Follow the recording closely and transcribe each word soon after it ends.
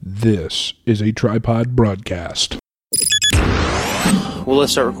This is a tripod broadcast. Well,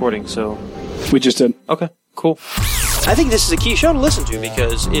 let's start recording, so... We just did. Okay, cool. I think this is a key show to listen to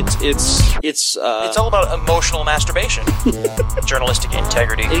because it's all about emotional masturbation. Journalistic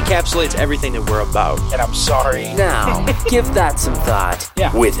integrity. It encapsulates everything that we're about. And I'm sorry. Now, give that some thought.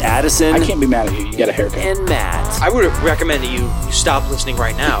 Yeah. With Addison. I can't be mad at you. You got a haircut. And Matt. I would recommend that you stop listening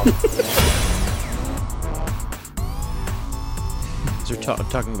right now. They're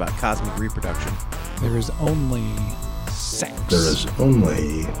talking about cosmic reproduction. There is only sex. There is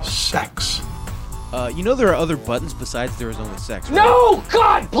only sex. You know there are other buttons besides there is only sex, right? No!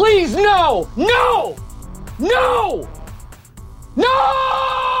 God, please, no! No! No!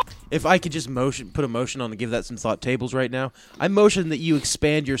 No! If I could just put a motion on to give that some thought tables right now, I motion that you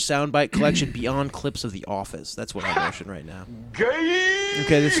expand your soundbite collection beyond clips of The Office. That's what I motion right now.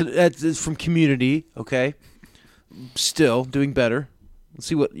 Okay, that's from Community, okay? Still doing better. Let's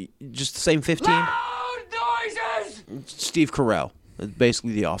see what, just the same 15? Loud noises! Steve Carell. That's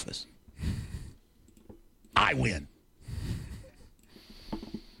basically The Office. I win.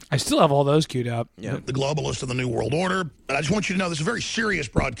 I still have all those queued up. Yeah. The globalist of the New World Order. And I just want you to know this is a very serious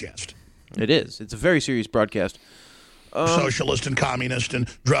broadcast. It is. It's a very serious broadcast. Socialist and communist and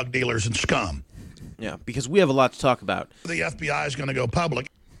drug dealers and scum. Yeah, because we have a lot to talk about. The FBI is going to go public.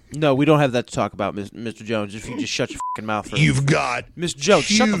 No, we don't have that to talk about, Mr. Jones, if you just shut your fucking mouth for You've got Mr. Jones,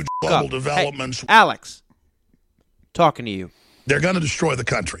 shut the huge fuck global up. developments. Hey, Alex, talking to you. They're going to destroy the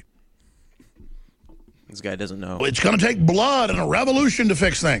country. This guy doesn't know. It's going to take blood and a revolution to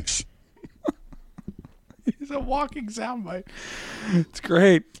fix things. He's a walking soundbite. It's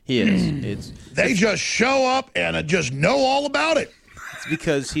great. He is. They just show up and just know all about it. It's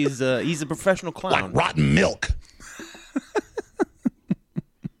because he's a professional clown. Like rotten milk.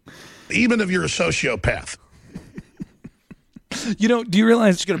 Even if you're a sociopath. You know, do you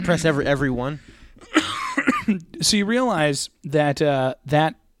realize... Just going to press every one. So you realize that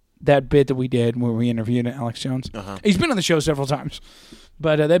that bit that we did where we interviewed Alex Jones, he's been on the show several times,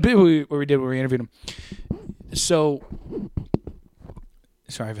 but that bit where we interviewed him. So,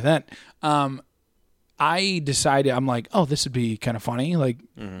 sorry for that. I decided, I'm like, oh, this would be kind of funny. Like,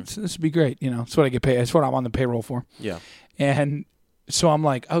 this would be great. You know, it's what I get paid. It's what I'm on the payroll for. Yeah. And so I'm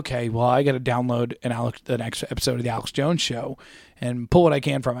like, okay, well, I got to download the next episode of the Alex Jones Show and pull what I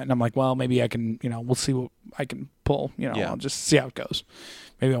can from it. And I'm like, well, maybe I can, we'll see what I can pull. I'll just see how it goes.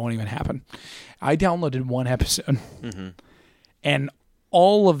 Maybe it won't even happen. I downloaded one episode, and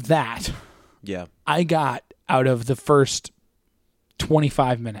all of that, I got out of the first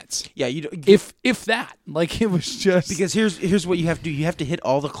 25 minutes. Yeah, if that, like, it was just because here's what you have to do. You have to hit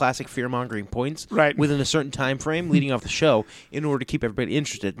all the classic fear-mongering points within a certain time frame leading off the show in order to keep everybody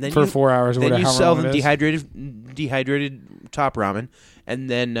interested. And then for 4 hours. Then you sell them dehydrated top ramen, and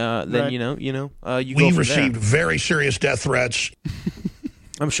then you go. We received very serious death threats.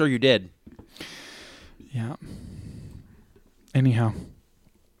 I'm sure you did. Yeah. Anyhow,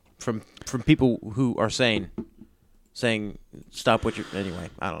 from people who are saying stop what you're.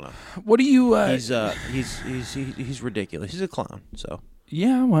 Anyway, I don't know. What do you? He's ridiculous. He's a clown. So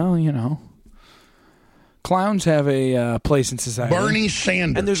yeah, well, clowns have a place in society. Bernie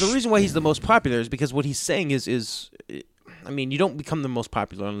Sanders, and there's a reason why he's the most popular is because what he's saying is, I mean, you don't become the most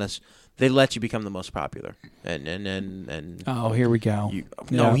popular unless they let you become the most popular. And oh, here we go.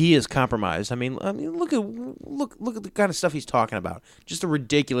 No, he is compromised. I mean, look at the kind of stuff he's talking about. Just the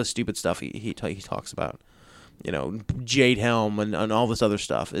ridiculous, stupid stuff he talks about. Jade Helm and all this other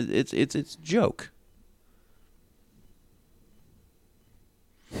stuff. It's a joke.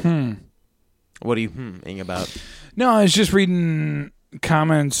 What are you hmming about? No, I was just reading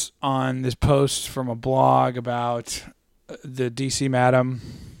comments on this post from a blog about the DC Madam.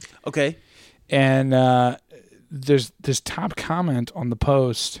 Okay. And there's this top comment on the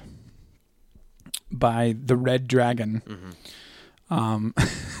post by the Red Dragon. I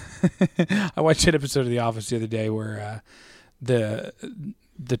watched an episode of The Office the other day where the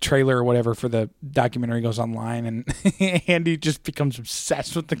trailer or whatever for the documentary goes online, and Andy just becomes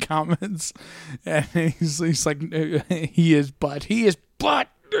obsessed with the comments, and he's like, he is but you're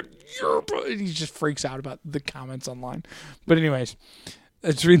but, and he just freaks out about the comments online. But anyways,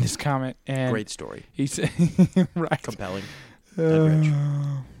 let's read this comment. And great story. He's right, compelling. And rich.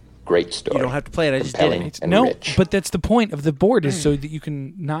 Great story. You don't have to play it. I just did it. No, rich. But that's the point of the board is so that you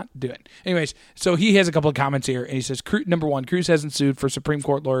can not do it. Anyways, so he has a couple of comments here, and he says, number one, Cruz hasn't sued for Supreme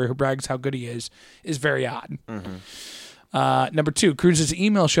Court lawyer who brags how good he is very odd. Number two, Cruz's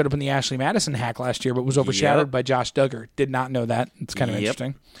email showed up in the Ashley Madison hack last year, but was overshadowed by Josh Duggar. Did not know that. It's kind of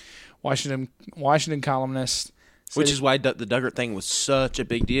interesting. Washington columnist Which is why the Duggart thing was such a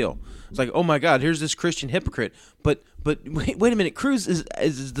big deal. It's like, oh my God, here's this Christian hypocrite. But wait a minute, Cruz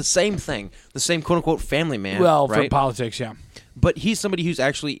is the same thing, the same quote unquote family man. Well, right? for politics, yeah. But he's somebody who's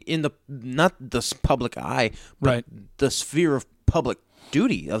actually in not the public eye, but right. the sphere of public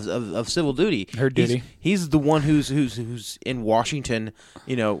duty of civil duty. Her duty. He's the one who's in Washington,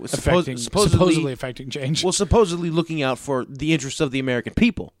 supposedly affecting change. Well, supposedly looking out for the interests of the American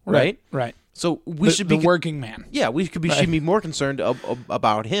people, right? Right. So we should be the working man. Yeah, should be more concerned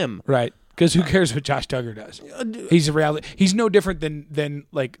about him, right? Because who cares what Josh Duggar does? He's a reality. He's no different than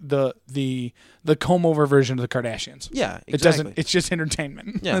like the comb over version of the Kardashians. Yeah, exactly. It doesn't. It's just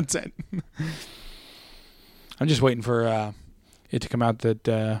entertainment. Yeah, that's it. I'm just waiting for it to come out that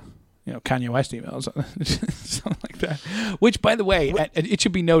Kanye West emails, something like that. Which, by the way, it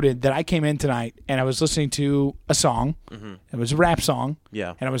should be noted that I came in tonight and I was listening to a song. Mm-hmm. It was a rap song.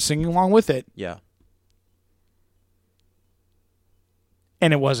 Yeah, and I was singing along with it. Yeah,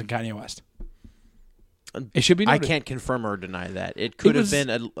 and it wasn't Kanye West. It should be noted. I can't confirm or deny that. It could have been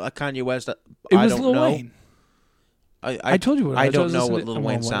a Kanye West. It was Lil Wayne. I told you what I don't know what Lil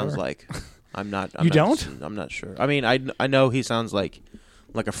Wayne sounds like. I'm not sure. I mean, I know he sounds like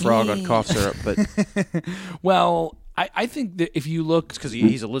a frog on cough syrup, but well, I think that if you look, because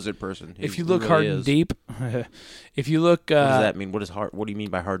he's a lizard person. If you look hard and deep, if you look, what does that mean? What do you mean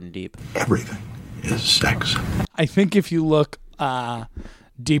by hard and deep? Everything is sex. I think if you look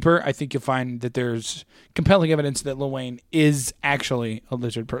deeper, I think you'll find that there's compelling evidence that Lil Wayne is actually a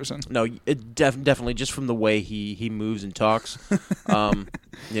lizard person. No, definitely just from the way he moves and talks.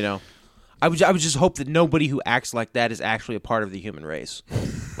 I would just hope that nobody who acts like that is actually a part of the human race.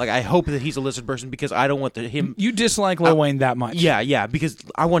 Like, I hope that he's a lizard person because I don't want him. You dislike Lil Wayne that much? Yeah, because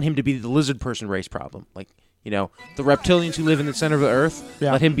I want him to be the lizard person race problem. Like, the reptilians who live in the center of the earth.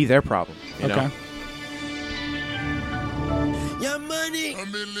 Yeah. Let him be their problem. You know? Your money.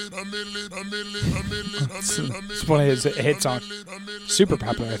 It's one of his hit songs. Super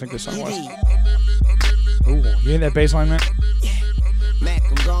popular, I think this song was. Ooh, you hear that bass line, man? Mac,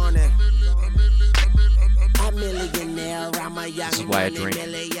 I'm gone. Millionaire, I'm a young this is why I drink.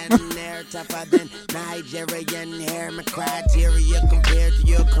 Millionaire, tougher than Nigerian hair. My criteria compared to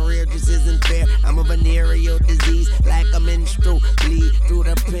your career just isn't fair. I'm a venereal disease, like a menstrual bleed through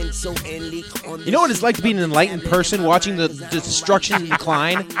the pencil and leak on. You know what it's like to be an enlightened person watching the destruction and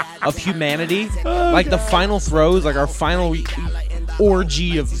decline of humanity, like the final throes, like our final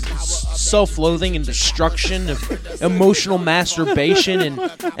orgy of self-loathing and destruction, of emotional masturbation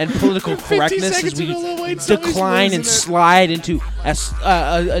and political correctness as we decline and slide into a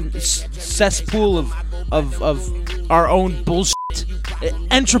cesspool of our own bullshit.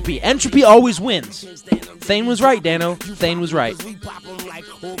 Entropy always wins. Thane was right, Dano. Thane was right.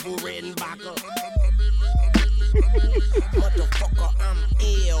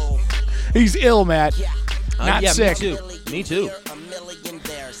 He's ill, Matt. Not sick. Me too.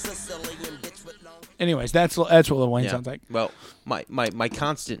 Anyways, that's what Lil Wayne sounds like. Well, my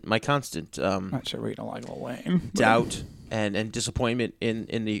constant not sure we don't like Lil Wayne. Doubt and disappointment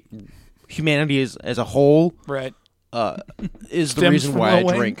in the humanity as a whole, right? Is the reason why I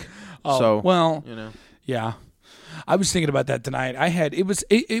drink. Oh, so well, yeah. I was thinking about that tonight.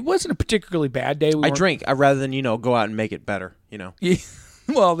 It wasn't a particularly bad day. I drink rather than go out and make make it.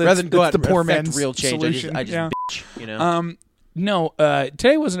 Well, rather than go out the and poor affect man's real change. solution. I just bitch. No,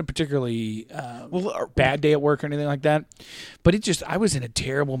 today wasn't a particularly bad day at work or anything like that. But I was in a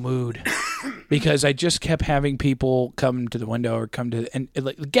terrible mood because I just kept having people come to the window or come to and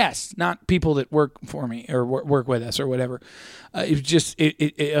like guests, not people that work for me or work with us or whatever. It was just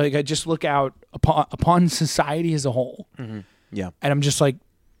like I just look out upon society as a whole. Mm-hmm. Yeah, and I'm just like,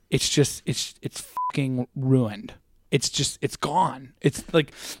 it's fucking ruined. It's gone. It's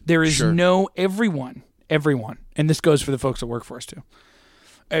like there is no everyone, and this goes for the folks that work for us too,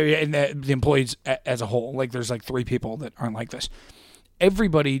 and the employees as a whole. Like there's like 3 people that aren't like this.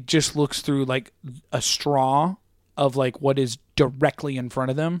 Everybody just looks through like a straw of like what is directly in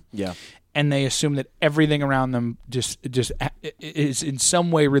front of them. Yeah, and they assume that everything around them just is in some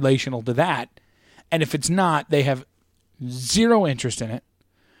way relational to that, and if it's not, they have zero interest in it,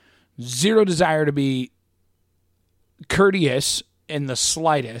 zero desire to be courteous in the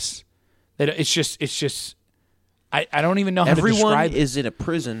slightest. That it's just I don't even know how to describe it. Everyone is in a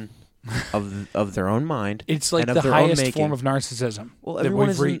prison of their own mind. It's like the highest form of narcissism that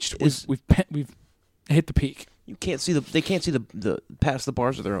we've reached. We've hit the peak. They can't see the past the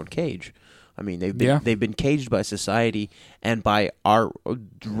bars of their own cage. I mean, they've been caged by society and by our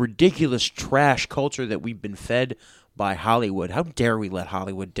ridiculous trash culture that we've been fed by Hollywood. How dare we let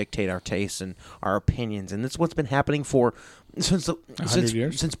Hollywood dictate our tastes and our opinions? And that's what's been happening since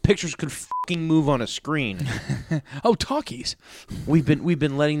pictures could fucking move on a screen. Oh, talkies. We've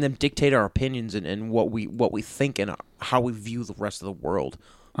been letting them dictate our opinions and what we think and how we view the rest of the world.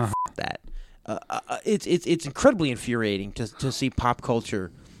 That it's incredibly infuriating to see pop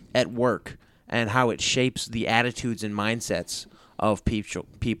culture at work and how it shapes the attitudes and mindsets of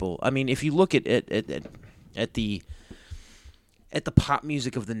people. I mean, if you look at the pop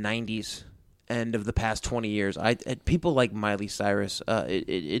music of the 90s and of the past 20 years, people like Miley Cyrus,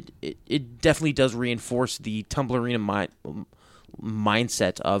 it definitely does reinforce the Tumblrina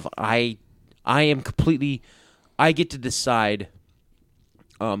mindset of I get to decide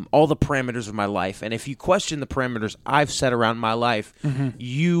all the parameters of my life, and if you question the parameters I've set around my life,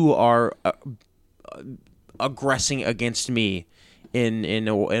 you are aggressing against me in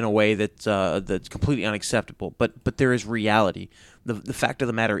a way that's completely unacceptable. But there is reality. The fact of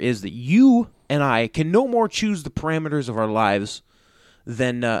the matter is that you and I can no more choose the parameters of our lives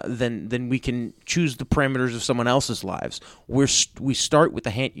than we can choose the parameters of someone else's lives. We start with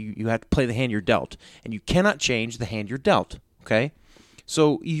the hand. You have to play the hand you're dealt, and you cannot change the hand you're dealt. Okay,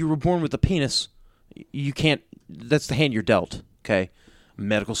 so you were born with a penis. You can't. That's the hand you're dealt. Okay.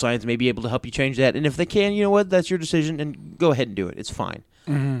 Medical science may be able to help you change that, and if they can, you know what? That's your decision, and go ahead and do it. It's fine.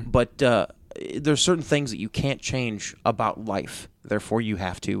 But there's certain things that you can't change about life. Therefore, you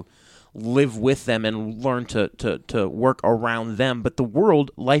have to live with them and learn to work around them. But the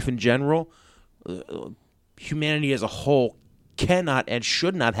world, life in general, humanity as a whole cannot and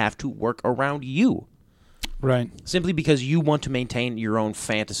should not have to work around you. Right. Simply because you want to maintain your own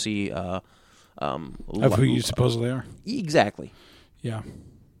fantasy of who you supposedly are. Exactly. Yeah.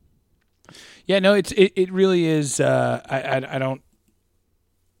 Yeah, no, it really is. I don't.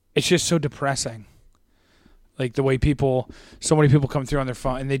 It's just so depressing. Like the way so many people come through on their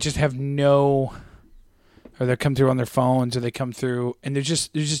phone, and they just have or they come through on their phones, or they come through, and they're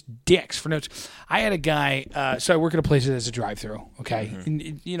just dicks for notes. I had a guy. So I work at a place that has a drive-through. Okay,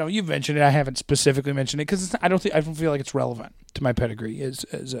 and, you've mentioned it. I haven't specifically mentioned it because I don't feel like it's relevant to my pedigree as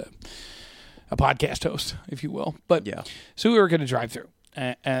a podcast host, if you will. But yeah, so we were going to drive through,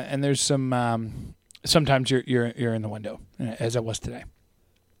 and there's some. Sometimes you're in the window, as I was today.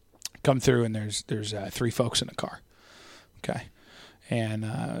 Come through, and there's 3 folks in the car. Okay, and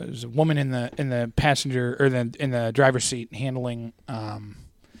there's a woman in the passenger or in the driver's seat handling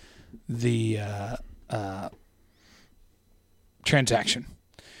the transaction,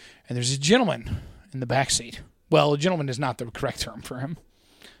 and there's a gentleman in the back seat. Well, a gentleman is not the correct term for him.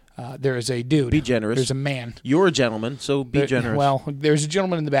 There is a dude. Be generous. There's a man. You're a gentleman, so be generous. Well, there's a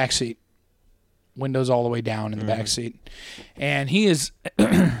gentleman in the back seat, windows all the way down in the back seat, and he is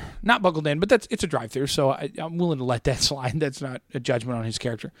not buckled in. But it's a drive-through, so I'm willing to let that slide. That's not a judgment on his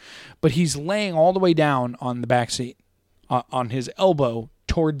character, but he's laying all the way down on the back seat, on his elbow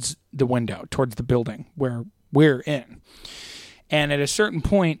towards the window, towards the building where we're in. And at a certain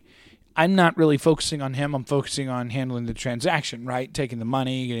point, I'm not really focusing on him. I'm focusing on handling the transaction, right? Taking the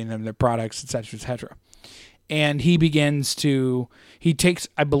money, getting them their products, et cetera, et cetera. And he takes,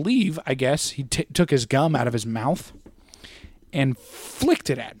 I guess, he took his gum out of his mouth and flicked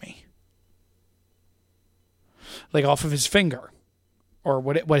it at me. Like off of his finger or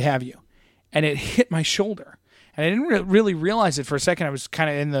what have you. And it hit my shoulder. And I didn't really realize it for a second. I was kind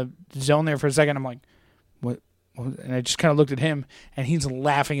of in the zone there for a second. I'm like, what? And I just kind of looked at him, and he's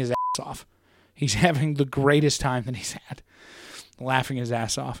laughing his ass off. He's having the greatest time that he's had, laughing his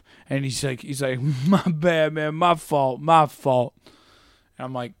ass off. And he's like, my bad, man, my fault. And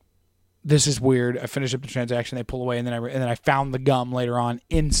I'm like, this is weird. I finish up the transaction, they pull away, and then I found the gum later on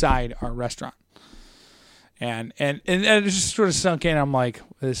inside our restaurant. And it just sort of sunk in. I'm like,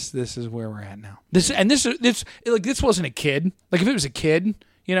 this is where we're at now. This wasn't a kid. Like if it was a kid,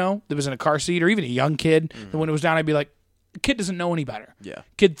 that was in a car seat, or even a young kid, the window was down, I'd be like, the kid doesn't know any better. Yeah.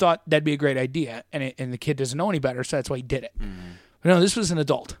 Kid thought that'd be a great idea, and the kid doesn't know any better, so that's why he did it. But no, this was an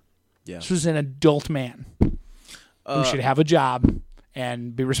adult. Yeah. This was an adult man who should have a job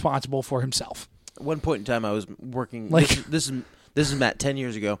and be responsible for himself. At one point in time, I was working. This is Matt 10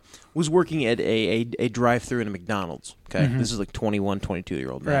 years ago. Was working at a drive-through in a McDonald's. Okay, this is like 21,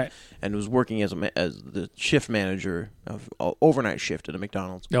 22-year-old man, right? And was working as the shift manager of overnight shift at a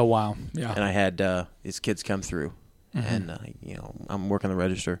McDonald's. Oh wow, yeah. And I had these kids come through, and I'm working the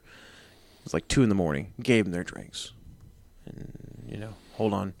register. It was like 2 a.m. Gave them their drinks, and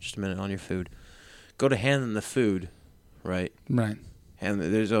hold on just a minute on your food. Go to hand them the food, right? Right. And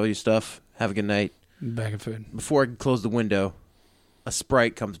there's all your stuff. Have a good night. Bag of food. Before I can close the window, a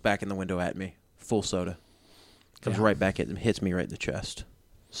Sprite comes back in the window at me, full soda. Comes right back at him, hits me right in the chest.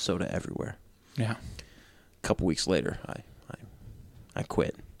 Soda everywhere. Yeah. A couple weeks later, I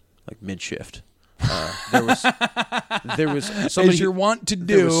quit, like mid-shift. There was somebody as you're wont to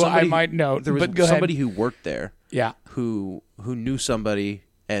do. I might note. There was but go somebody ahead. who worked there. Yeah. Who knew somebody,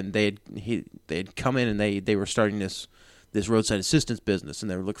 and they'd come in and they were starting this roadside assistance business, and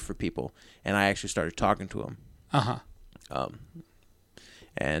they were looking for people, and I actually started talking to him.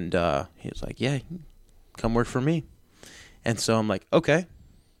 And he was like, "Yeah, come work for me," and so I'm like, "Okay."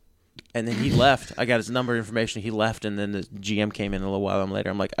 And then he left. I got his number information. He left, and then the GM came in a little while later.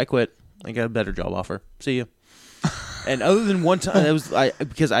 I'm like, "I quit. I got a better job offer. See you." And other than one time, it was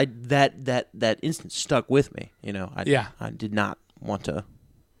because that instance stuck with me. You know, I did not want to.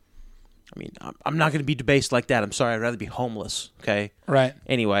 I mean, I'm not going to be debased like that. I'm sorry. I'd rather be homeless. Okay. Right.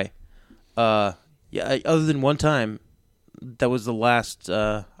 Anyway, other than one time, that was the last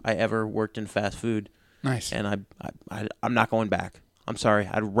I ever worked in fast food. Nice. And I'm not going back. I'm sorry.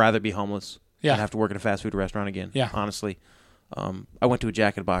 I'd rather be homeless than have to work in a fast food restaurant again. Yeah. Honestly. I went to a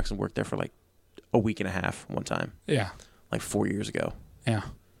Jack in the Box and worked there for like a week and a half one time. Yeah. Like 4 years ago. Yeah.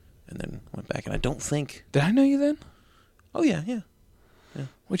 And then went back. And I don't think... Did I know you then? Oh, yeah.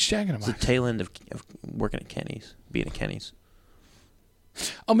 Which Jack in the Box? It's the tail end of working at Kenny's, being at Kenny's.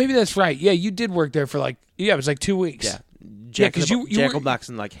 Oh, maybe that's right. Yeah, you did work there for it was like 2 weeks. Yeah. Jack in the Box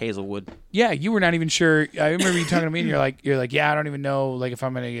in like Hazelwood. Yeah, you were not even sure. I remember you talking to me, and you're like, yeah, I don't even know like if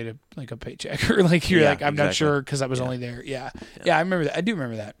I'm gonna get a paycheck or like you're like I'm not sure because I was only there. Yeah, I remember that. I do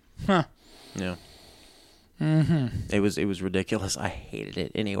remember that. Huh. Yeah. Mm-hmm. It was ridiculous. I hated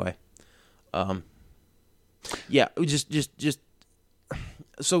it anyway. Yeah, just.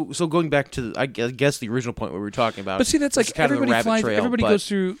 So going back to I guess the original point we were talking about. But see, that's like kind everybody of flies. trail, Everybody goes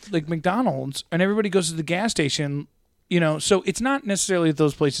through like McDonald's, and everybody goes to the gas station. You know, so it's not necessarily that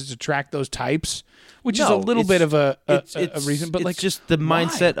those places attract those types, which is a little bit of a reason. But it's like just the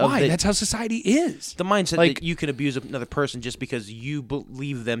mindset of why? That's how society is. The mindset that you can abuse another person just because you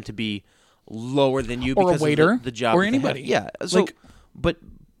believe them to be lower than you, or because a waiter, of the job or that anybody. Yeah. So, but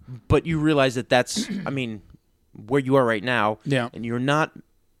you realize that's I mean, where you are right now. Yeah. And you're not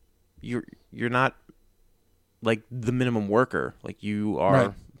like the minimum worker. Like you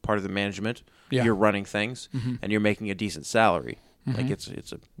are part of the management. Yeah. You're running things, and you're making a decent salary. Like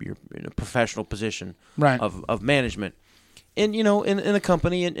you're in a professional position of management, and you know in a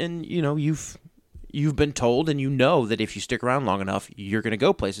company, and you know you've been told, and you know that if you stick around long enough, you're going to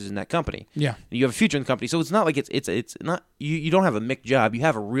go places in that company. Yeah, and you have a future in the company. So it's not like it's not you don't have a Mick job. You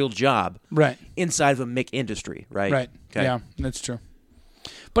have a real job inside of a Mick industry, right? Right. Okay. Yeah, that's true.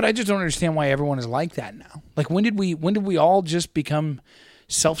 But I just don't understand why everyone is like that now. Like when did we all just become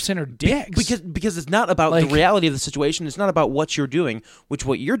self-centered dicks? Because it's not about the reality of the situation. It's not about what you're doing, which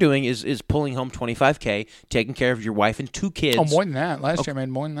what you're doing is pulling home $25K, taking care of your wife and 2 kids. Oh, more than that. Last year I made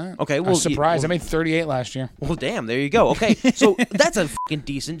more than that. Okay, well, I was surprised. I made 38 last year. Well, damn, there you go. Okay, so that's a fucking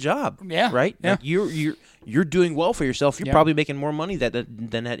decent job. Yeah. Right? Yeah. Like you're doing well for yourself. You're probably making more money than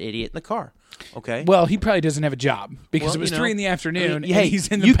that idiot in the car. Okay. Well, he probably doesn't have a job because it was 3 PM, and he's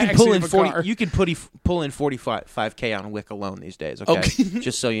in the you can pull in backseat of a car. You can pull in $45K on a wick alone these days. Okay,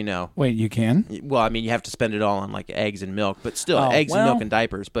 just so you know. Wait, you can? Well, I mean, you have to spend it all on like eggs and milk, but still, eggs and milk and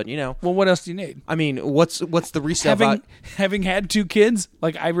diapers. But you know. Well, what else do you need? I mean, what's the resale value? Having had 2 kids,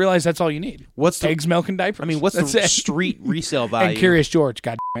 like I realize that's all you need. What's the eggs, milk, and diapers? I mean, what's the street resale value? And Curious George,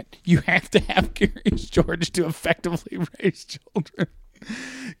 God damn it, you have to have Curious George to effectively raise children.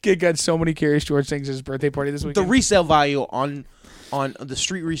 Kid got so many Curious George things at his birthday party this weekend. The resale value on the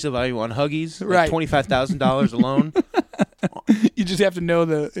street resale value on Huggies, like $25,000 alone. You just have to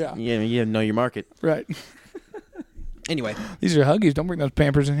know you know your market, right? Anyway, these are Huggies. Don't bring those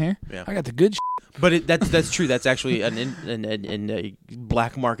Pampers in here. Yeah. I got the good. But that's true. That's actually a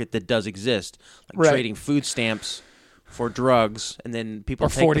black market that does exist, like trading food stamps for drugs, and then people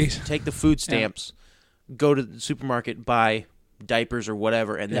take the food stamps, go to the supermarket, buy diapers or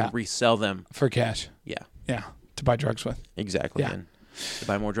whatever, and then resell them for cash. Yeah, to buy drugs with. Exactly. Yeah. And to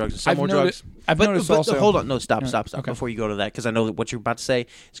buy more drugs and sell more drugs. I've noticed also. Hold on, no, stop Okay. before you go to that, because I know that what you're about to say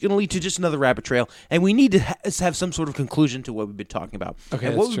is going to lead to just another rabbit trail, and we need to have some sort of conclusion to what we've been talking about. Okay,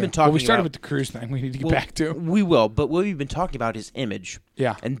 and that's what we've true. been talking we started about, with the cruise thing. We need to get back to. We will, but what we've been talking about is image.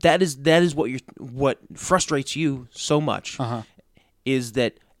 Yeah, and that is what frustrates you so much. Is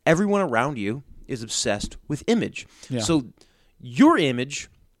that everyone around you is obsessed with image. Yeah. So your image,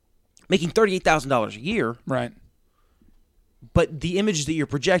 making $38,000 a year, right? But the image that you're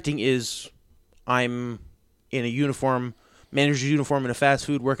projecting is, I'm in a uniform, manager's uniform in a fast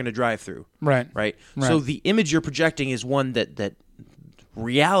food working a drive-through. Right. So the image you're projecting is one that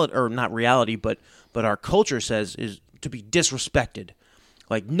reality, or not reality, but but our culture says is to be disrespected.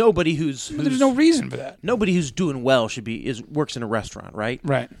 Like nobody who's there's no reason for that. Nobody who's doing well works in a restaurant, right?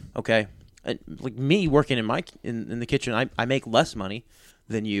 Right. Okay. And like me working in the kitchen, I make less money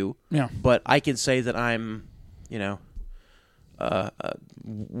than you. Yeah. But I can say that I'm,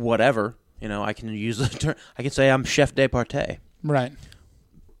 whatever. I can use the term. I can say I'm chef de partie. Right.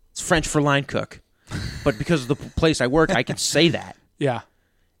 It's French for line cook. But because of the place I work, I can say that. Yeah.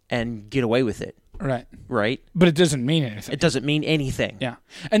 And get away with it. Right. Right. But it doesn't mean anything. It doesn't mean anything. Yeah.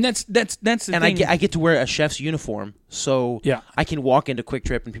 And that's the thing. And I get to wear a chef's uniform, so I can walk into Quick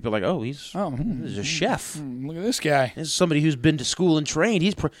Trip and people are like, "Oh, he's a chef. Look at this guy. This is somebody who's been to school and trained.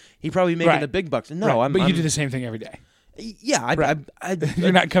 He's probably making the big bucks." No, right. But you do the same thing every day. Yeah,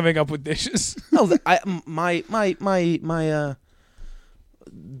 you're not coming up with dishes. No, my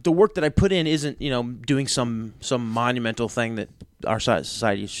the work that I put in isn't doing some monumental thing that our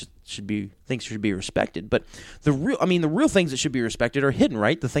society should be respected. But the real things that should be respected are hidden,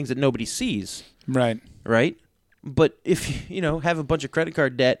 right? The things that nobody sees, right? But if you have a bunch of credit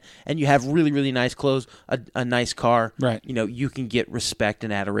card debt and you have really, really nice clothes, a nice car, right? You can get respect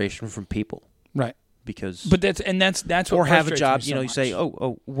and adoration from people, right? Because that's what or have a job. So you say,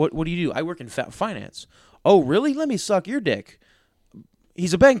 what do you do? I work in finance. Oh, really? Let me suck your dick.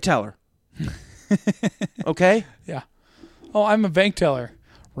 He's a bank teller. Okay? Yeah. Oh, I'm a bank teller.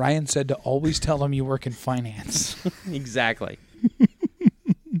 Ryan said to always tell him you work in finance. Exactly.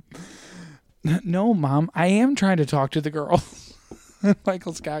 No, Mom. I am trying to talk to the girl.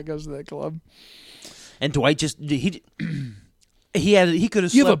 Michael Scott goes to that club. And Dwight he could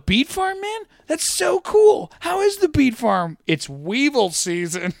have. You have a beet farm, man? That's so cool. How is the beet farm? It's weevil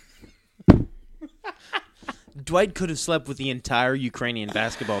season. Dwight could have slept with the entire Ukrainian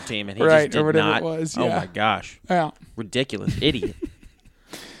basketball team, and he right, just did or whatever not. It was. Oh yeah. my gosh! Yeah, ridiculous, idiot.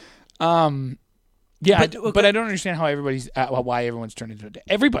 Yeah, but I don't understand how why everyone's turned into a dick.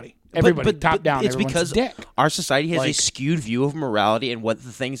 Everybody, top down. It's because our society has a skewed view of morality and what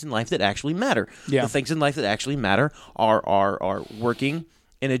the things in life that actually matter. Yeah. The things in life that actually matter are working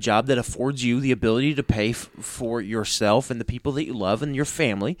in a job that affords you the ability to pay for yourself and the people that you love and your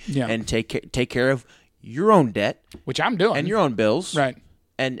family, and take care of your own debt, which I'm doing, and your own bills, right?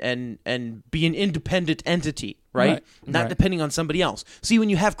 And be an independent entity, right? Not depending on somebody else. See, when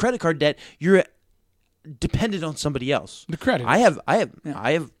you have credit card debt, you're dependent on somebody else. The credit. I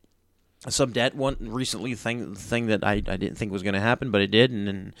have some debt. One recently thing that I didn't think was going to happen, but it did,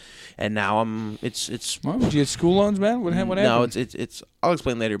 and now it's. Well, did you get school loans, man? What happened? No, it's. I'll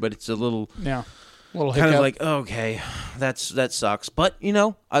explain later, but it's a little. Yeah. A little kind hiccup. of like, okay, that sucks, but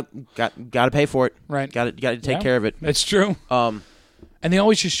I got to pay for it. Right. Got to take care of it. That's true. And they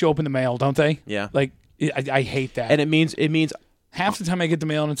always just show up in the mail, don't they? Yeah. Like I hate that. And it means half the time I get the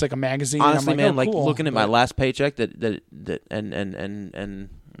mail and it's like a magazine. Honestly, and I'm man, cool, looking at my last paycheck that and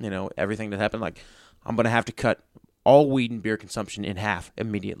everything that happened, like I'm gonna have to cut all weed and beer consumption in half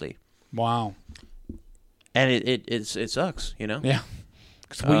immediately. Wow. And it sucks, Yeah.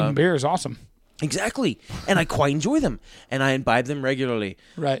 Because weed and beer is awesome. Exactly, and I quite enjoy them, and I imbibe them regularly.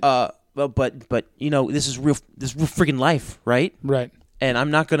 Right. But this is real freaking life, right? Right. And I'm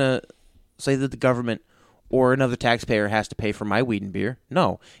not gonna say that the government or another taxpayer has to pay for my weed and beer.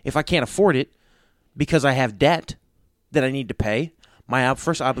 No, if I can't afford it because I have debt that I need to pay, my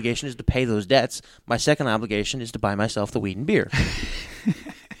first obligation is to pay those debts. My second obligation is to buy myself the weed and beer.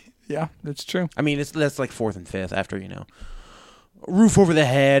 Yeah, that's true. I mean, that's like fourth and fifth after roof over the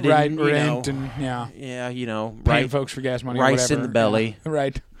head, right? And, rent and yeah, paying folks for gas money, rice or in the belly,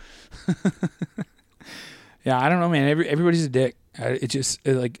 right? Yeah, I don't know, man. Everybody's a dick. It's just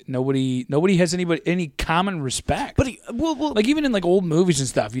like nobody has any common respect. But well, like even in like old movies and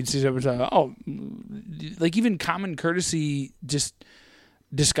stuff, you'd see like even common courtesy, just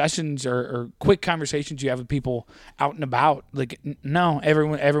discussions or quick conversations you have with people out and about. Like no,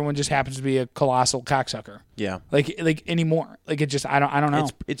 everyone just happens to be a colossal cocksucker. Yeah, like anymore. Like it just I don't know.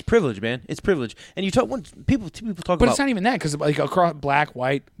 It's privilege, man. It's privilege. And you talk when people talk about, but it's not even that because like across black,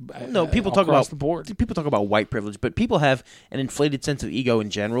 white. No, people talk about the board. People talk about white privilege, but people have an inflated sense of ego in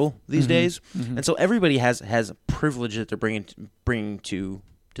general these days, and so everybody has a privilege that they're bringing to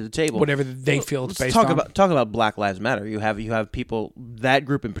the table, whatever they feel it's based on. Talk about Black Lives Matter. You have people, that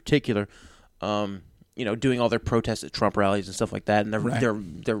group in particular, doing all their protests at Trump rallies and stuff like that, and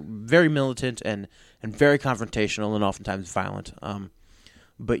they're very militant and very confrontational and oftentimes violent.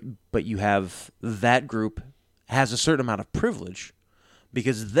 But you have that group has a certain amount of privilege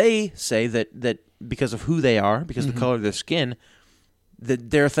because they say that because of who they are, because of the color of their skin,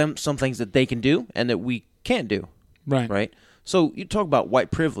 that there are some things that they can do and that we can't do. Right. So you talk about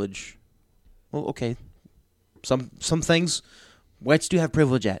white privilege, well, okay, some things whites do have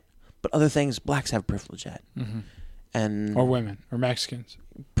privilege at, but other things blacks have privilege at, and or women or Mexicans,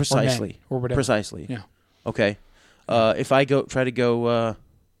 precisely, or men, or whatever. Precisely. Yeah. Okay. If I try to go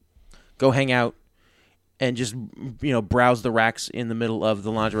hang out and just browse the racks in the middle of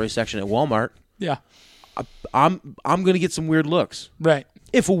the lingerie section at Walmart, yeah, I'm going to get some weird looks. Right.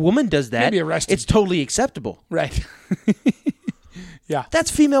 If a woman does that, Maybe arrested. it's totally acceptable. Right. Yeah. That's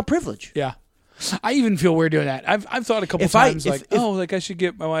female privilege. Yeah. I even feel weird doing that. I've thought a couple times I should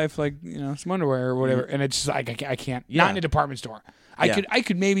get my wife some underwear or whatever, and it's just like I can't. Yeah. Not in a department store. I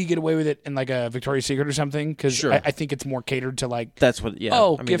could maybe get away with it in like a Victoria's Secret or something because Sure. I think it's more catered to like That's what.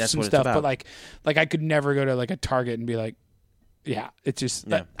 Yeah. gifts that's and what stuff. It's about. But like I could never go to like a Target and be like, yeah, it's just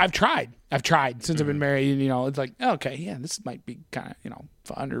Yeah. I've tried since I've been married. It's like okay, yeah, this might be kind of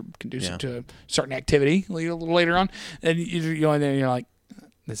fun or conducive to a certain activity a little later on, and you go in there and you're like,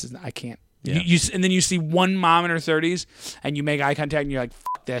 this is I can't. Yeah. And then you see one mom in her 30s, and you make eye contact, and you're like,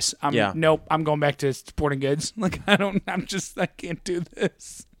 "Fuck this! Nope, I'm going back to sporting goods. Like I can't do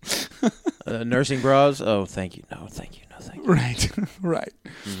this." Nursing bras? Oh, thank you. No, thank you. No, thank you. Right, right.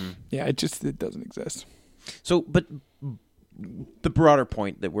 Yeah, it doesn't exist. So, but the broader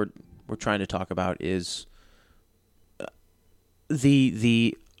point that we're trying to talk about is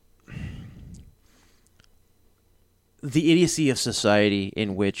the idiocy of society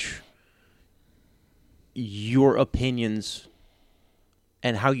in which your opinions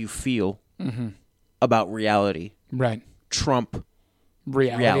and how you feel about reality Right. trump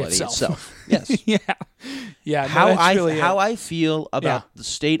Reality itself. Yes. yeah. Yeah. How I I feel about the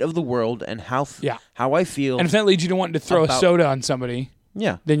state of the world and how I feel. And if that leads you to wanting to throw a soda on somebody,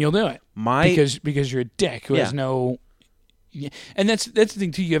 then you'll do it. Because you're a dick who has no. Yeah. And that's the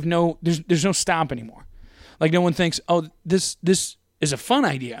thing too. You have no. There's no stop anymore. Like no one thinks, oh, this is a fun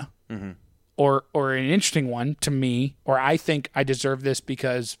idea. Or an interesting one to me, or I think I deserve this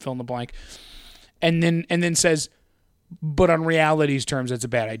because fill in the blank, and then says, but on reality's terms, it's a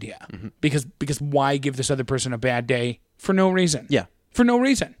bad idea because why give this other person a bad day for no reason? Yeah, for no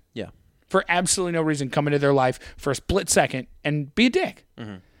reason. Yeah, for absolutely no reason. Come into their life for a split second and be a dick,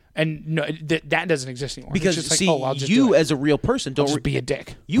 and no, that doesn't exist anymore. Because it's just see, like, I'll just you as a real person I'll just be a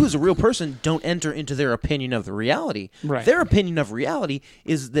dick. You as a real person don't enter into their opinion of the reality. Right. Their opinion of reality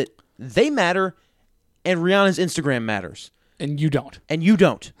is that they matter, and Rihanna's Instagram matters. And you don't.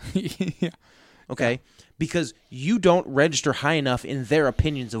 Yeah. Okay? Yeah. Because you don't register high enough in their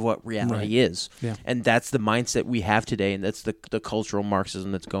opinions of what reality is. Yeah. And that's the mindset we have today, and that's the cultural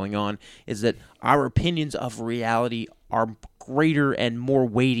Marxism that's going on, is that our opinions of reality are greater and more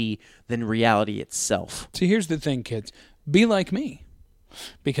weighty than reality itself. See, here's the thing, kids. Be like me.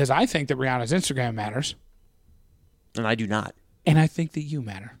 Because I think that Rihanna's Instagram matters. And I do not. And I think that you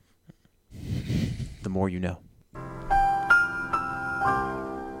matter. The more you know.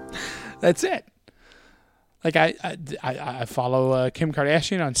 That's it. Like I follow Kim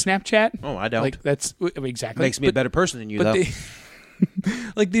Kardashian on Snapchat. Oh, I don't. Like that's exactly makes me a better person than you, though.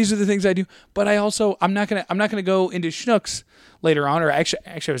 Like these are the things I do. But I'm not gonna go into Schnucks later on. Or actually,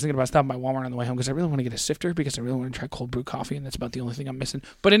 I was thinking about stopping by Walmart on the way home because I really want to get a sifter because I really want to try cold brew coffee, and that's about the only thing I'm missing.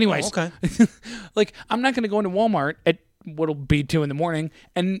 But anyways, okay. Like I'm not gonna go into Walmart at what'll be 2 a.m.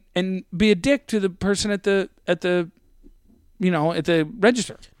 and be a dick to the person at the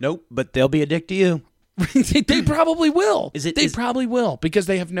register. Nope, but they'll be a dick to you. They probably will. They probably will because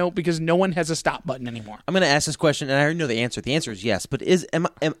because no one has a stop button anymore. I'm going to ask this question, and I already know the answer. The answer is yes. But am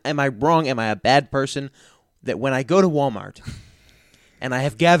I wrong? Am I a bad person that when I go to Walmart and I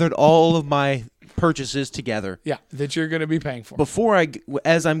have gathered all of my purchases together, that you're going to be paying for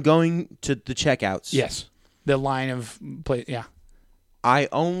as I'm going to the checkouts, yes, the line of play, I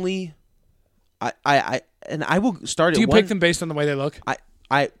only, and I will start. Do you pick them based on the way they look?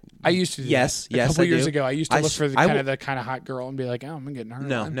 I used to do yes, that. A couple years ago, I used to look for the kind of hot girl and be like, oh, I'm getting her.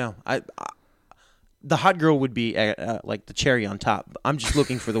 No. The hot girl would be like the cherry on top. I'm just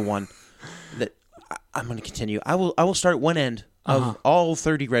looking for the one that I'm going to continue. I will start at one end of all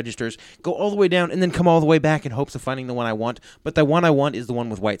 30 registers, go all the way down, and then come all the way back in hopes of finding the one I want. But the one I want is the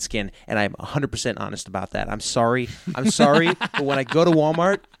one with white skin, and I'm 100% honest about that. I'm sorry, but when I go to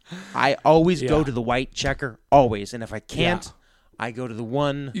Walmart, I always go to the white checker, always. And if I can't, I go to the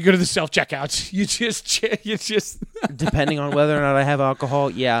one. You go to the self-checkouts. You just depending on whether or not I have alcohol,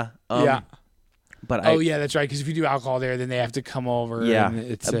 But that's right, because if you do alcohol there, then they have to come over, and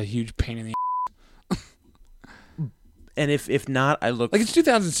it's a huge pain in the And if not, I look like it's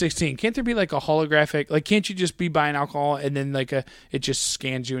 2016. Can't there be like a holographic? Like, can't you just be buying alcohol and then like it just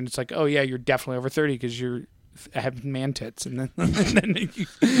scans you and it's like, oh yeah, you're definitely over 30 because you're have man tits, and then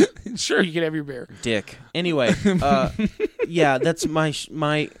sure you can have your beer. Dick. Anyway, yeah, that's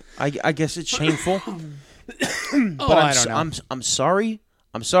my. I guess it's shameful. But I don't know. I'm sorry.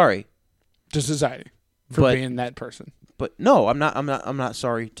 I'm sorry to society for being that person. But no, I'm not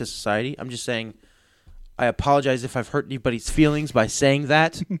sorry to society. I'm just saying I apologize if I've hurt anybody's feelings by saying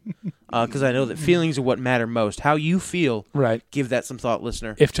that, because I know that feelings are what matter most. How you feel, right? Give that some thought,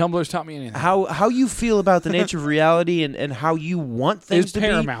 listener. If Tumblr's taught me anything, how you feel about the nature of reality and how you want things to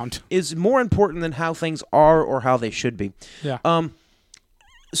paramount. Be is more important than how things are or how they should be. Yeah.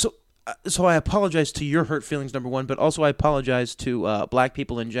 So I apologize to your hurt feelings, number one, but also I apologize to black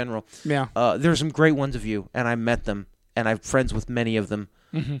people in general. Yeah. There's some great ones of you, and I met them, and I'm friends with many of them.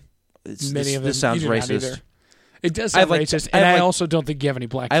 Mm-hmm. Many of them. This sounds racist. It does sound racist, and I also don't think you have any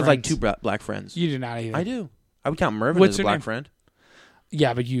black friends. I have like 2 black friends. You do not either. I do. I would count Mervin as a black friend.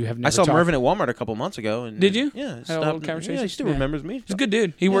 Yeah, but you have never I saw Mervin at Walmart a couple months ago. And, did you? Yeah. Had a little conversation? Yeah, he still remembers me. He's a good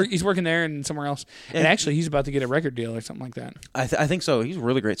dude. He's working there and somewhere else. Yeah. And actually, he's about to get a record deal or something like that. I think so. He's a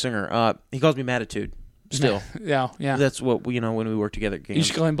really great singer. He calls me Mattitude. Still. Yeah. That's what, when we work together at games. You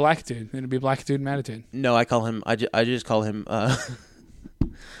should call him Blackitude. It'd be Blackitude and Mattitude. No, I just call him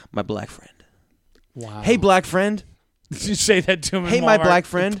my black friend. Wow. Hey, black friend. Did you say that to him? Hey, in my Walmart, black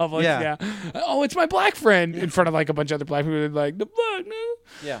friend. Public? Yeah. Oh, it's my black friend in front of like a bunch of other black people. They're like, the fuck, man?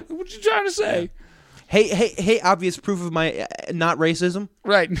 Yeah. What you trying to say? Yeah. Hey! Obvious proof of my not racism.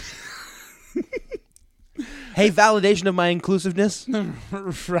 Right. Hey, validation of my inclusiveness.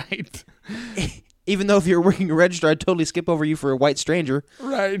 Right. Even though if you're working a register, I'd totally skip over you for a white stranger.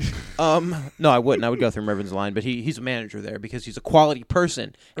 Right. No, I wouldn't. I would go through Mervin's line, but he's a manager there because he's a quality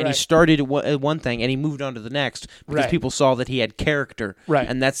person, and he started at one thing and he moved on to the next because people saw that he had character. Right.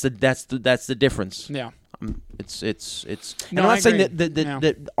 And that's the difference. Yeah. It's. And No, I'm not I saying agree.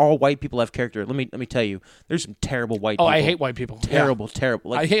 that all white people have character. Let me tell you, there's some terrible white people. Oh, I hate white people. Terrible.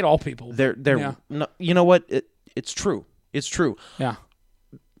 Like, I hate all people. They're no, you know what? It's true. It's true. Yeah.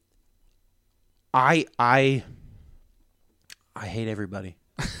 I hate everybody.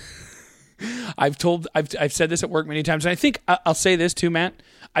 I've said this at work many times, and I think I'll say this too, Matt.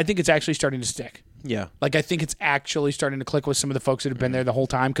 I think it's actually starting to stick. Yeah. Like, I think it's actually starting to click with some of the folks that have been there the whole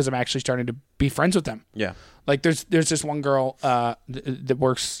time because I'm actually starting to be friends with them. Yeah. Like, there's this one girl that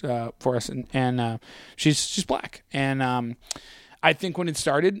works for us, and she's black. And I think when it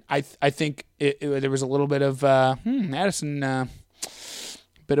started, I think there was a little bit of Addison,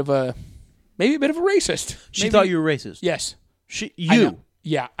 maybe a bit of a racist. She thought you were racist. Yes. You.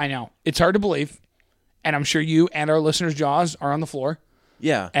 Yeah, I know. It's hard to believe, and I'm sure you and our listeners' jaws are on the floor.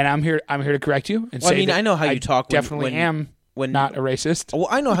 Yeah. And I'm here to correct you and say I know how you talk. Definitely am not a racist. Well,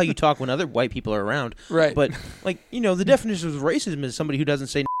 I know how you talk when other white people are around. Right. But the definition of racism is somebody who doesn't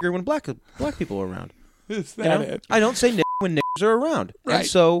say nigger when black people are around. Is that it? I don't say nigger when niggers are around. Right. And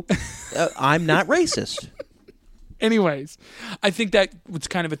so I'm not racist. Anyways, I think that was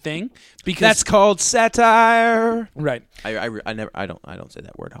kind of a thing because that's called satire. Right. I don't say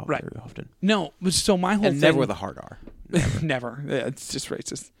that word very often. No, so my whole and thing, never with a hard R. Never. It's just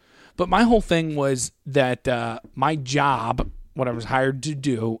racist. But my whole thing was that my job, what I was hired to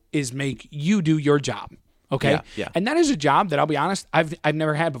do, is make you do your job. Okay. Yeah. And that is a job that I'll be honest, I've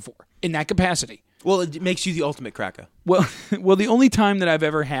never had before in that capacity. Well, it makes you the ultimate cracker. Well, the only time that I've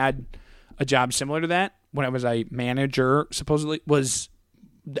ever had a job similar to that, when I was a manager, supposedly, was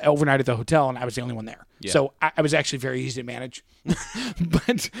overnight at the hotel, and I was the only one there. Yeah. So I was actually very easy to manage.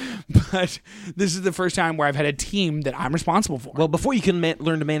 but this is the first time where I've had a team that I'm responsible for. Well, before you can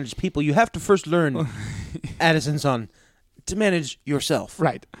learn to manage people, you have to first learn, Addison's son, to manage yourself.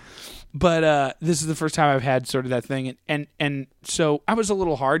 Right. But this is the first time I've had sort of that thing, and so I was a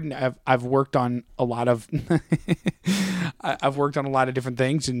little hard, and I've worked on a lot of I've worked on a lot of different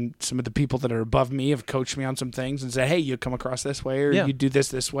things, and some of the people that are above me have coached me on some things and said, "Hey, you come across this way, or you do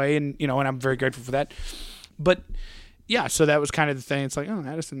this way," and and I'm very grateful for that. But yeah, so that was kind of the thing. It's like, oh,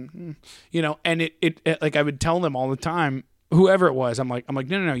 Addison, and it like I would tell them all the time. Whoever it was, I'm like,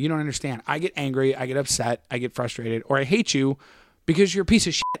 no, you don't understand. I get angry, I get upset, I get frustrated, or I hate you because you're a piece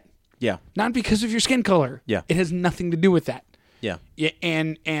of shit. Yeah. Not because of your skin color. Yeah. It has nothing to do with that. Yeah. Yeah.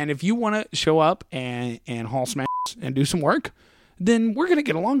 And if you want to show up and haul smash and do some work, then we're going to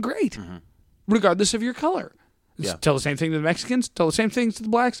get along great, regardless of your color. Yeah. Tell the same thing to the Mexicans, tell the same things to the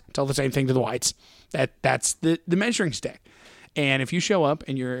blacks, tell the same thing to the whites. That's the measuring stick. And if you show up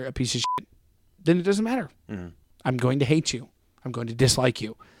and you're a piece of shit, then it doesn't matter. Mm-hmm. I'm going to hate you. I'm going to dislike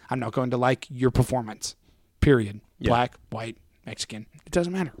you. I'm not going to like your performance. Period. Yeah. Black, white, Mexican. It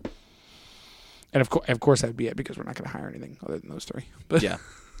doesn't matter. And of course, that'd be it because we're not going to hire anything other than those three. But yeah.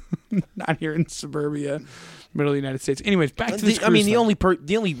 Not here in suburbia, middle of the United States. Anyways, back to this cruise the thing.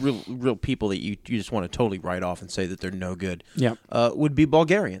 the only real people that you just want to totally write off and say that they're no good. Yeah. Would be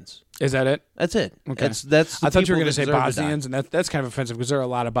Bulgarians. Is that it? That's it. Okay. That's. I thought you were going to say Bosnians, and that's kind of offensive because there are a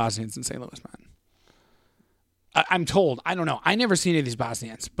lot of Bosnians in St. Louis, man. I'm told. I don't know. I never see any of these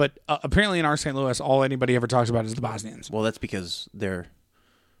Bosnians, but apparently in our St. Louis, all anybody ever talks about is the Bosnians. Well, that's because they're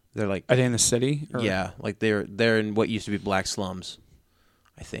like. Are they in the city? Or? Yeah, like they're in what used to be black slums,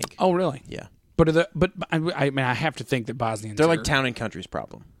 I think. Oh, really? Yeah. But I mean, I have to think that Bosnians. They're like town and country's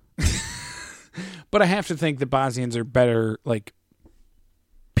problem. But I have to think that Bosnians are better, like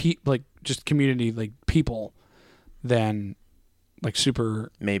just community, like people, than like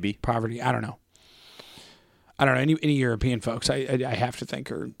super maybe poverty. I don't know. Any European folks, I have to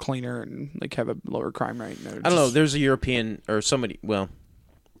think are cleaner and like have a lower crime rate. I don't know. There's a European or somebody who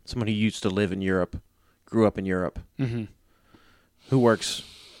used to live in Europe, grew up in Europe, who works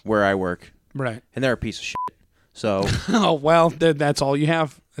where I work, right? And they're a piece of shit. So oh well, that's all you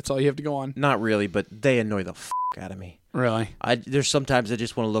have. That's all you have to go on. Not really, but they annoy the f*** out of me. Really? There's sometimes I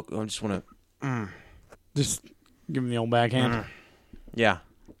just want to look. I just want to just give them the old backhand. Yeah,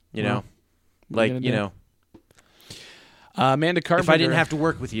 you know, like you know. Amanda Carpenter. If I didn't have to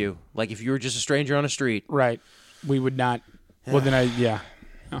work with you, like if you were just a stranger on a street, right? We would not. Well, then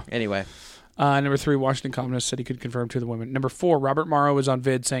Oh. Anyway. Number 3, Washington columnist said he could confirm to the women. Number 4, Robert Morrow was on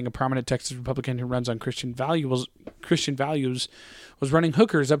vid saying a prominent Texas Republican who runs on Christian values was running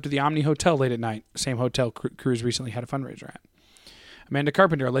hookers up to the Omni Hotel late at night, same hotel Cruz recently had a fundraiser at. Amanda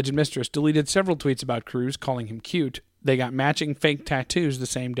Carpenter, alleged mistress, deleted several tweets about Cruz, calling him cute. They got matching fake tattoos the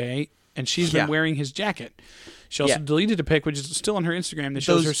same day, and she's been wearing his jacket. She also deleted a pic, which is still on her Instagram, that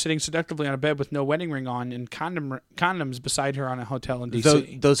shows her sitting seductively on a bed with no wedding ring on and condoms beside her on a hotel in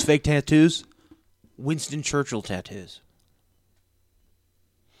D.C. Those fake tattoos? Winston Churchill tattoos.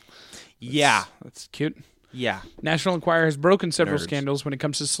 That's cute. Yeah. National Enquirer has broken several scandals. When it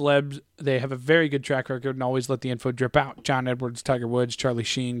comes to celebs, they have a very good track record and always let the info drip out. John Edwards, Tiger Woods, Charlie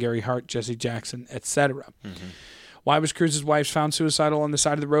Sheen, Gary Hart, Jesse Jackson, etc. Why was Cruz's wife found suicidal on the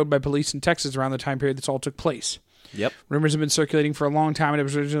side of the road by police in Texas around the time period this all took place? Yep. Rumors have been circulating for a long time, and it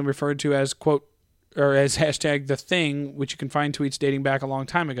was originally referred to as, quote, or as hashtag the thing, which you can find tweets dating back a long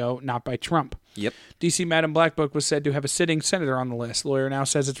time ago, not by Trump. Yep. D.C. Madam Black Book was said to have a sitting senator on the list. Lawyer now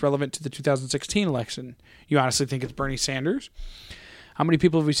says it's relevant to the 2016 election. You honestly think it's Bernie Sanders? How many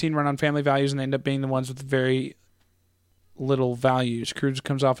people have we seen run on family values and they end up being the ones with very little values? Cruz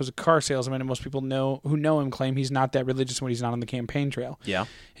comes off as a car salesman, and most people who know him claim he's not that religious when he's not on the campaign trail. Yeah.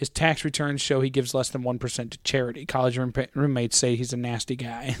 His tax returns show he gives less than 1% to charity. College roommates say he's a nasty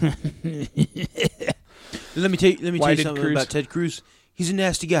guy. Let me tell you something about Ted Cruz. He's a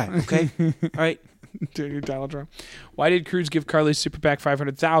nasty guy, okay? All right. Dude, Donald Trump. Why did Cruz give Carly's super PAC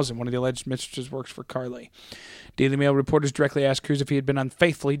 $500,000? One of the alleged mistresses works for Carly. Daily Mail reporters directly asked Cruz if he had been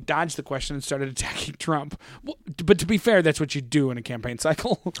unfaithful. He dodged the question and started attacking Trump. Well, but to be fair, that's what you do in a campaign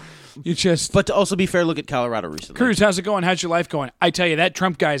cycle. But to also be fair, look at Colorado recently. Cruz, how's it going? How's your life going? I tell you, that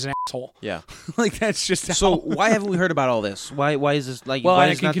Trump guy's an asshole. Yeah. Like, that's just how... So why haven't we heard about all this? Why is this like? Well, why I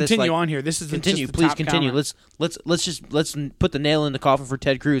is can not continue this, like, on here. This is continue. Just the Please top continue. comment. Let's put the nail in the coffin for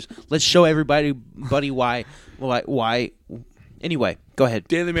Ted Cruz. Let's show everybody why. Anyway, go ahead.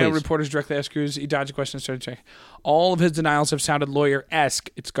 Daily Mail please. reporters directly asked Cruz. He dodged a question and started checking. All of his denials have sounded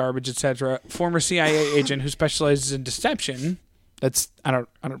lawyer-esque. It's garbage, etc. Former CIA agent who specializes in deception. I'm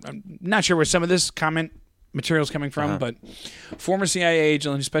not sure where some of this comment material is coming from, but former CIA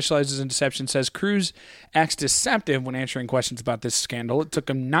agent who specializes in deception says Cruz acts deceptive when answering questions about this scandal. It took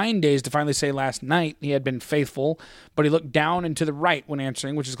him 9 days to finally say last night he had been faithful, but he looked down and to the right when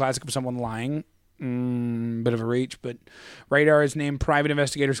answering, which is classic of someone lying. Bit of a reach, but Radar has named private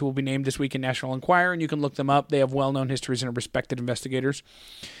investigators who will be named this week in National Enquirer, and you can look them up. They have well-known histories and are respected investigators.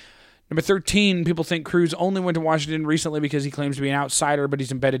 Number 13, people think Cruz only went to Washington recently because he claims to be an outsider, but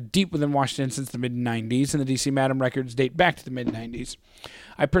he's embedded deep within Washington since the mid-'90s, and the D.C. Madam records date back to the mid-'90s.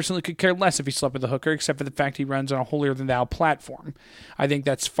 I personally could care less if he slept with a hooker, except for the fact he runs on a holier-than-thou platform. I think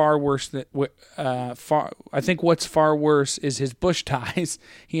that's far worse. I think what's far worse is his Bush ties.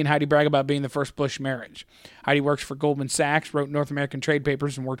 He and Heidi brag about being the first Bush marriage. Heidi works for Goldman Sachs, wrote North American trade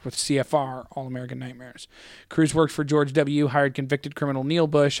papers, and worked with CFR, All American Nightmares. Cruz worked for George W., hired convicted criminal Neil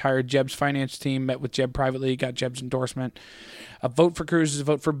Bush, hired Jeb's finance team, met with Jeb privately, got Jeb's endorsement. A vote for Cruz is a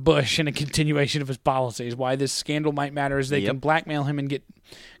vote for Bush and a continuation of his policies. Why this scandal might matter is they can blackmail him and get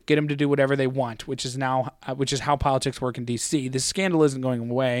get them to do whatever they want, which is how politics work in D.C. This scandal isn't going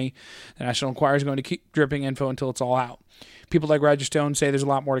away. The National Enquirer is going to keep dripping info until it's all out. People like Roger Stone say there's a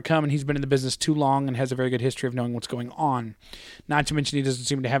lot more to come, and he's been in the business too long and has a very good history of knowing what's going on. Not to mention he doesn't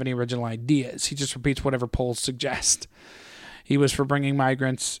seem to have any original ideas. He just repeats whatever polls suggest. He was for bringing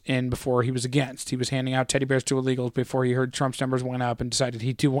migrants in before he was against. He was handing out teddy bears to illegals before he heard Trump's numbers went up and decided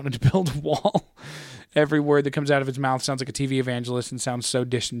he too wanted to build a wall. Every word that comes out of his mouth sounds like a TV evangelist and sounds so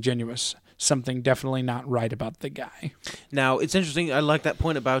disingenuous. Something definitely not right about the guy. Now, it's interesting. I like that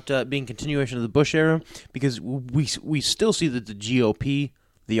point about being continuation of the Bush era, because we still see that the GOP,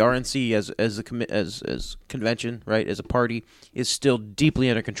 the RNC as convention, right, as a party, is still deeply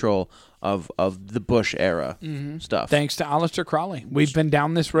under control of the Bush era stuff. Thanks to Aleister Crowley. We've been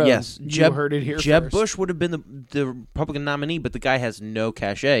down this road. Yes. You heard it here Jeb first. Bush would have been the Republican nominee, but the guy has no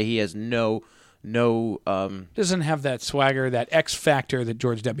cachet. He has no doesn't have that swagger, that X factor that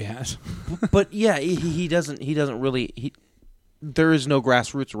George W. has. But yeah, he doesn't really. There is no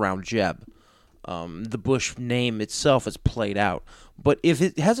grassroots around Jeb. The Bush name itself is played out, but if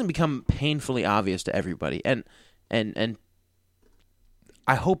it hasn't become painfully obvious to everybody, and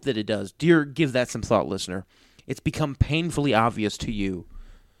I hope that it does. Dear, give that some thought, listener. It's become painfully obvious to you,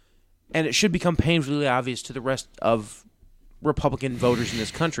 and it should become painfully obvious to the rest of Republican voters in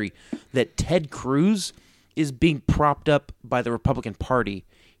this country that Ted Cruz is being propped up by the Republican Party.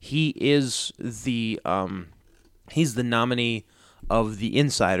 He is he's the nominee of the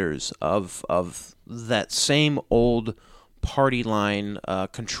insiders of that same old party line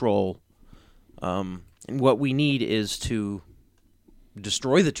control. And what we need is to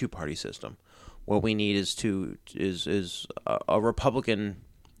destroy the two-party system. What we need is a Republican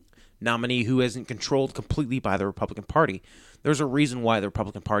nominee who isn't controlled completely by the Republican Party. There's a reason why the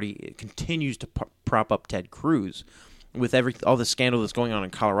Republican Party continues to prop up Ted Cruz with all the scandal that's going on in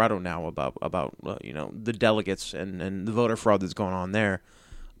Colorado now about the delegates and the voter fraud that's going on there.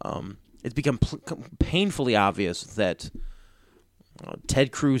 It's become painfully obvious that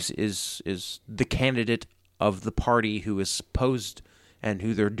Ted Cruz is the candidate of the party who is supposed and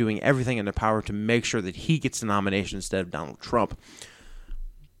who they're doing everything in their power to make sure that he gets the nomination instead of Donald Trump.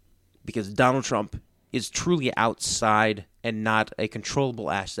 Because Donald Trump is truly outside and not a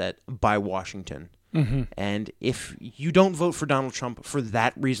controllable asset by Washington. Mm-hmm. And if you don't vote for Donald Trump for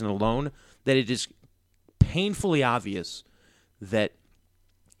that reason alone, that it is painfully obvious that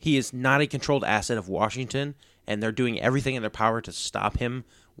he is not a controlled asset of Washington, and they're doing everything in their power to stop him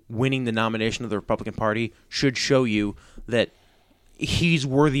winning the nomination of the Republican Party, should show you that he's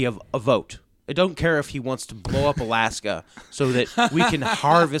worthy of a vote. I don't care if he wants to blow up Alaska so that we can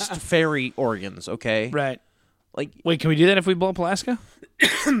harvest fairy organs, okay? Right. Wait, can we do that if we blow up Alaska?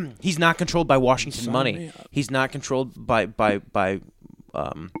 He's not controlled by Washington money. He's not controlled by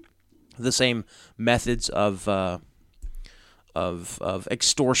the same methods of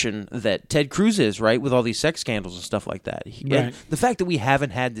extortion that Ted Cruz is, right? With all these sex scandals and stuff like that. And the fact that we haven't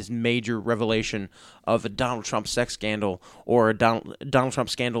had this major revelation of a Donald Trump sex scandal or a Donald Trump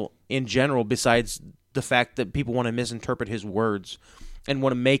scandal in general, besides the fact that people want to misinterpret his words and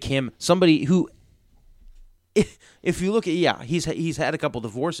want to make him somebody who, if you look at, he's had a couple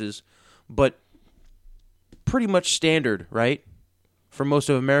divorces, but pretty much standard, right? For most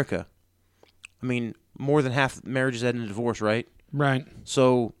of America. I mean, more than half marriages end in divorce, right? Right.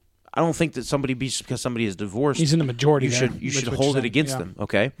 So I don't think that because somebody is divorced, he's in the majority. You should hold it against them,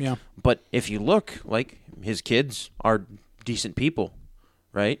 okay? Yeah. But if you look, like, his kids are decent people,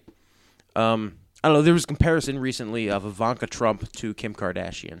 right? I don't know. There was a comparison recently of Ivanka Trump to Kim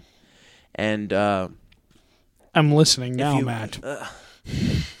Kardashian, and I'm listening now, Matt.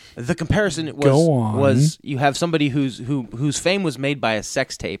 The comparison was you have somebody whose fame was made by a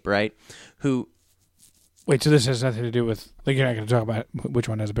sex tape, right? Wait, so this has nothing to do with, like, you're not going to talk about which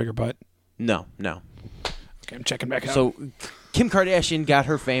one has a bigger butt? No. Okay, I'm checking back out. So Kim Kardashian got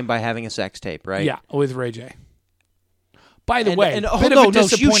her fame by having a sex tape, right? Yeah, with Ray J. By the way,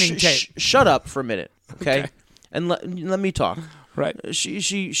 disappointing tape. Shut up for a minute, okay? And let me talk. Right.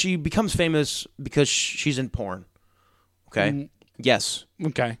 She becomes famous because she's in porn. Okay. Yes.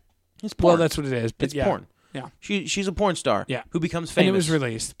 Okay. It's porn. Well, that's what it is. But it's porn. Yeah. She's a porn star. Yeah. Who becomes famous. And it was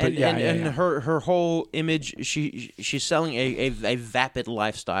released. But and her whole image, she's selling a vapid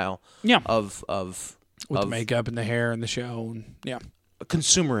lifestyle. Yeah. Of with the makeup and the hair and the show. And, yeah.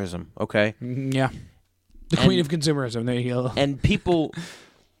 Consumerism. Okay. Yeah. The queen of consumerism. There you go. And people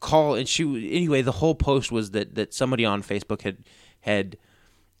call, and anyway, the whole post was that somebody on Facebook had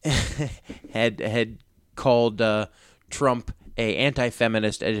called Trump a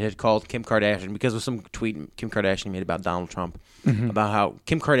anti-feminist and it had called Kim Kardashian because of some tweet Kim Kardashian made about Donald Trump about how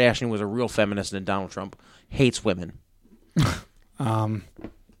Kim Kardashian was a real feminist and Donald Trump hates women. And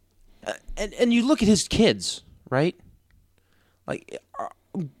you look at his kids, right? Like,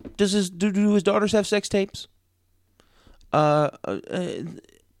 do his daughters have sex tapes? Look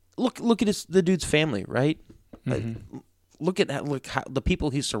at the dude's family, right? Look at how the people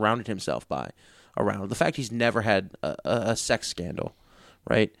he's surrounded himself by around. The fact he's never had a sex scandal,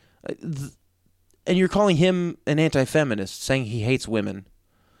 right? And you're calling him an anti-feminist, saying he hates women.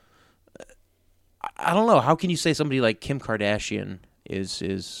 I don't know. How can you say somebody like Kim Kardashian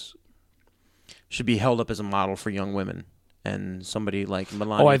should be held up as a model for young women, and somebody like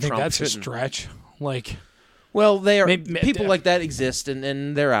Melania I think Trump that's shouldn't? a stretch. Like, well, they are people like that exist,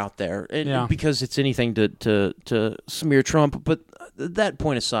 and they're out there, because it's anything to smear Trump. But that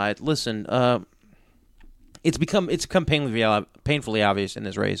point aside, listen, it's become painfully obvious in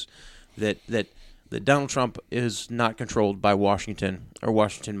this race that Donald Trump is not controlled by Washington or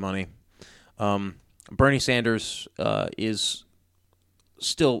Washington money. Bernie Sanders is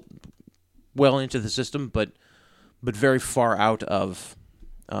still well into the system, but very far out of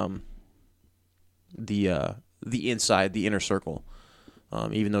the inside, the inner circle,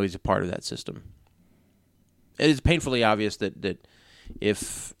 even though he's a part of that system. It is painfully obvious that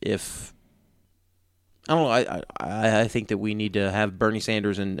if I don't know, I think that we need to have Bernie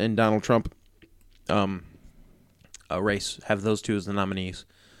Sanders and Donald Trump a race, have those two as the nominees,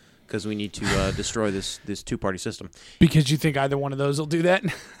 because we need to destroy this two-party system. Because you think either one of those will do that?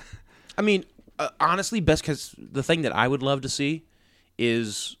 I mean, honestly, best because the thing that I would love to see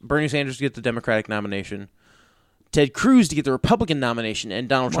is Bernie Sanders to get the Democratic nomination, Ted Cruz to get the Republican nomination, and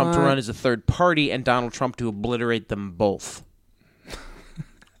Donald Trump to run as a third party, and Donald Trump to obliterate them both.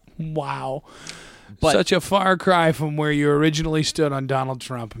 Wow. But such a far cry from where you originally stood on Donald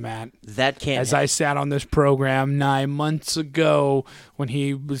Trump, Matt. That can't. As I sat on this program 9 months ago when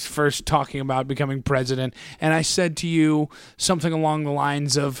he was first talking about becoming president, and I said to you something along the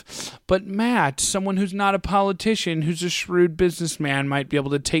lines of, but Matt, someone who's not a politician, who's a shrewd businessman, might be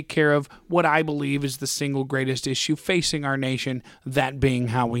able to take care of what I believe is the single greatest issue facing our nation, that being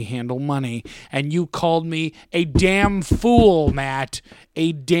how we handle money. And you called me a damn fool, Matt.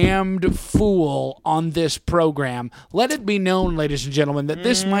 A damned fool on this program. Let it be known, ladies and gentlemen, that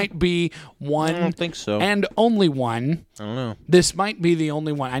this might be one I don't think so. and only one. I don't know. This might be the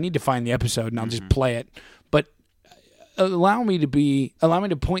only one. I need to find the episode and I'll just play it. But allow me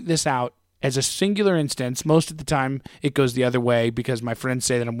to point this out as a singular instance. Most of the time it goes the other way because my friends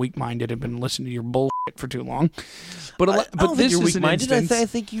say that I'm weak-minded and been listening to your bullshit for too long. But I don't this think you're is an weak-minded. instance. I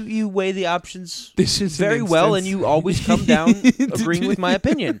think you weigh the options This is an very well, and instance. you always come down agreeing with my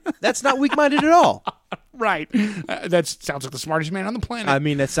opinion. That's not weak-minded at all. Right. That sounds like the smartest man on the planet. I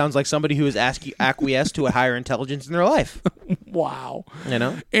mean, that sounds like somebody who has acquiesced to a higher intelligence in their life. Wow. You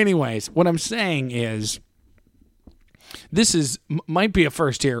know? Anyways, what I'm saying is this might be a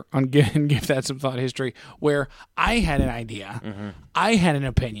first here on Give That Some Thought history, where I had an idea, I had an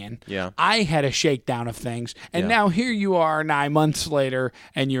opinion, I had a shakedown of things, and now here you are 9 months later,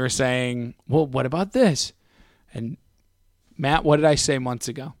 and you're saying, well, what about this? And Matt, what did I say months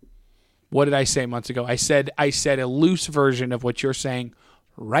ago? I said a loose version of what you're saying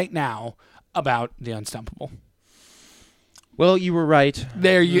right now about the Unstoppable. Well, you were right.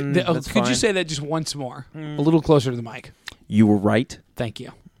 There, you that's could you fine. say that just once more, a little closer to the mic? You were right. Thank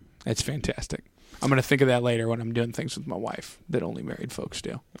you. That's fantastic. I'm going to think of that later when I'm doing things with my wife that only married folks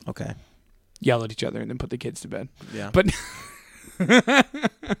do. Okay. Yell at each other and then put the kids to bed. Yeah. But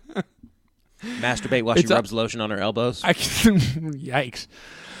Masturbate while she rubs lotion on her elbows. Yikes.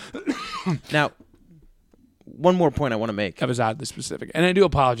 Now, one more point I want to make. That was oddly specific. And I do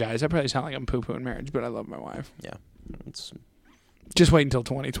apologize. I probably sound like I'm poo-pooing marriage, but I love my wife. Yeah. It's Just wait until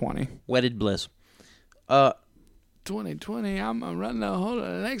 2020. wedded bliss. 2020, I'm going to run the whole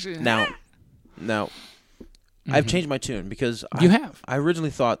election. Now, I've changed my tune because You have. I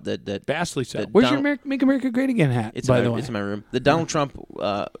originally thought that Vastly so. that Where's Donald- your Make America Great Again hat, it's by in the my, way? it's in my room. That Donald Trump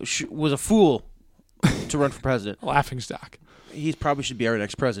was a fool to run for president. Laughing stock. He probably should be our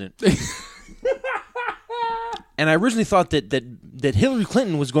next president. And I originally thought that Hillary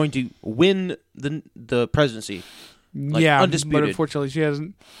Clinton was going to win the presidency. Like, yeah, undisputed. but unfortunately she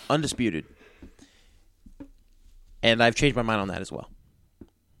hasn't. Undisputed. And I've changed my mind on that as well.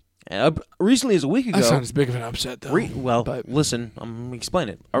 And recently as a week ago... That's not as big of an upset, though. Listen, I'm going to explain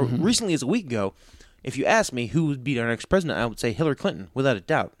it. Recently as a week ago, if you asked me who would be our next president, I would say Hillary Clinton, without a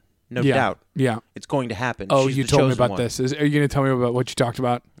doubt. No doubt. Yeah. It's going to happen. Oh, She's you the told me chosen about one. this. Are you going to tell me about what you talked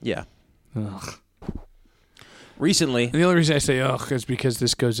about? Yeah. Ugh. Recently. And the only reason I say ugh is because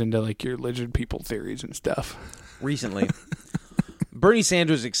this goes into like your lizard people theories and stuff. Recently, Bernie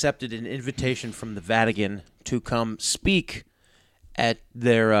Sanders accepted an invitation from the Vatican to come speak at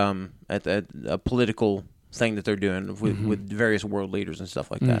their at a political thing that they're doing with various world leaders and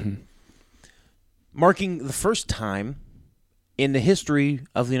stuff like that, marking the first time in the history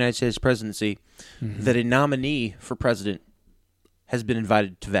of the United States presidency that a nominee for president has been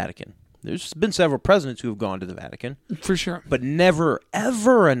invited to Vatican. There's been several presidents who have gone to the Vatican. For sure. But never,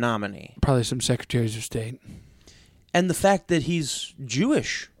 ever a nominee. Probably some secretaries of state. And the fact that he's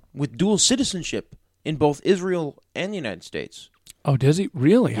Jewish with dual citizenship in both Israel and the United States. Oh, does he?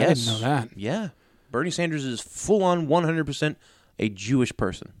 Really? Yes. I didn't know that. Yeah. Bernie Sanders is full-on 100% a Jewish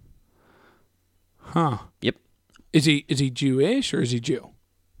person. Huh. Yep. Is he Jewish or is he Jew?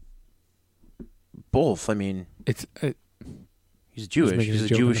 Both. I mean, it's he's Jewish. He's a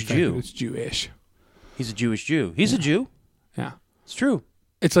Jewish Jew. It's Jewish. He's a Jewish Jew. He's a Jew. Yeah. It's true.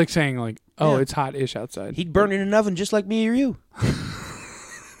 It's like saying like, oh, Yeah. it's hot-ish outside. He'd burn in an oven just like me or you.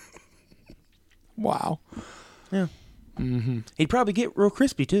 Wow. Yeah. Mm-hmm. He'd probably get real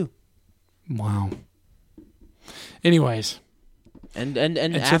crispy too. Wow. Anyways. And so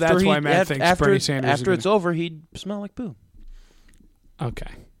after that's why Matt thinks Bernie Sanders is after it's over, he'd smell like poo.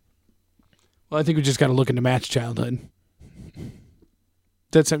 Okay. Well, I think we just got to look into Matt's childhood.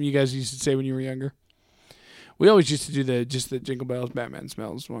 That's something you guys used to say when you were younger. We always used to do the Jingle Bells, Batman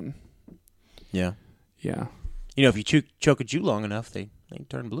Smells one. Yeah. Yeah. You know, if you choke a Jew long enough, they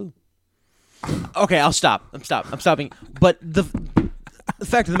turn blue. Okay, I'll stop. I'm stopping. But the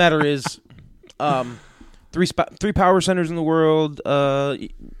fact of the matter is, three power centers in the world: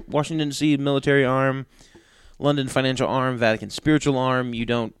 Washington D.C. military arm, London financial arm, Vatican spiritual arm. You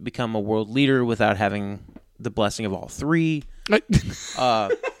don't become a world leader without having the blessing of all three.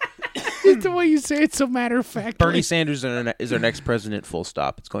 The way you say it's so matter of fact. Bernie Sanders is our next president. Full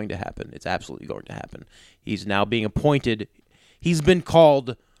stop. It's going to happen. It's absolutely going to happen. He's now being appointed. He's been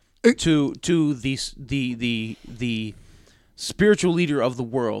called to the spiritual leader of the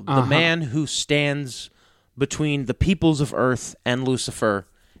world, the man who stands between the peoples of Earth and Lucifer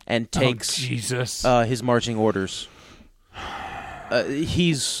and takes his marching orders.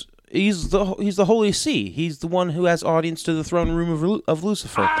 He's the Holy See. He's the one who has audience to the throne room of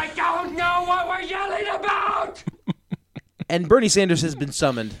Lucifer. I don't know what we're yelling about! And Bernie Sanders has been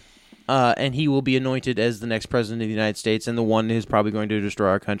summoned, and he will be anointed as the next president of the United States and the one who's probably going to destroy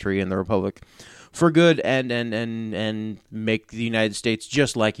our country and the Republic for good and make the United States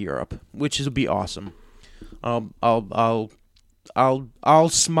just like Europe, which will be awesome. I'll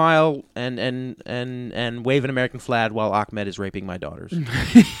smile and wave an American flag while Ahmed is raping my daughters.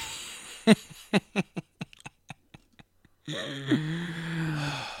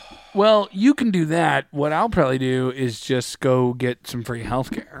 Well, you can do that. What I'll probably do is just go get some free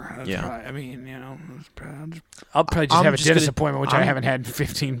health care. I mean, you know, I'll probably just have a dentist appointment, which I haven't had in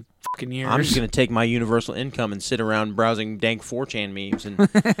 15 fucking years. I'm just going to take my universal income and sit around browsing dank 4chan memes. And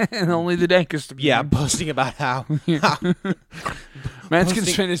and only the dankest. Yeah, posting about how Matt's going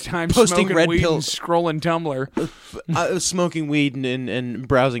to spend his time posting smoking red weed pills. and scrolling Tumblr. Smoking weed and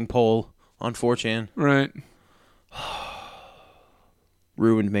browsing Pole on 4chan. Right.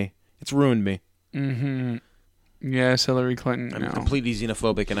 Ruined me. It's ruined me. Mm-hmm. Yes, Hillary Clinton. I'm completely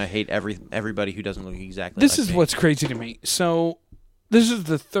xenophobic, and I hate everybody who doesn't look exactly this like is me. What's crazy to me. So, this is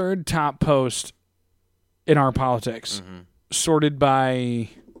the third top post in our politics, sorted by...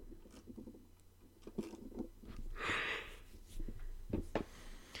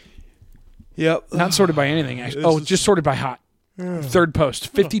 Yep. Not sorted by anything, actually. Oh, just sorted by hot. Third post,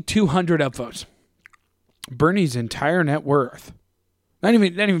 5,200 upvotes. Bernie's entire net worth. Not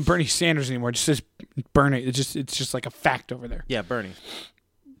even Bernie Sanders anymore. It just says Bernie. It's just like a fact over there. Yeah, Bernie.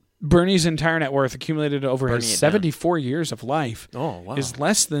 Bernie's entire net worth accumulated over Bernie his 74 years of life is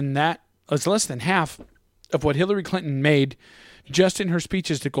less than half of what Hillary Clinton made just in her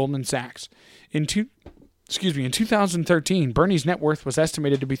speeches to Goldman Sachs. In 2013, Bernie's net worth was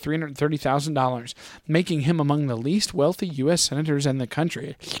estimated to be $330,000, making him among the least wealthy U.S. senators in the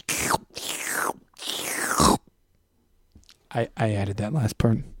country. I added that last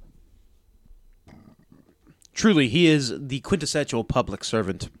part. Truly, he is the quintessential public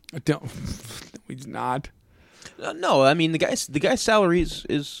servant. He's not. No, I mean the guy's salary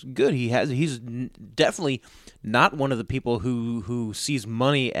is good. He's definitely not one of the people who sees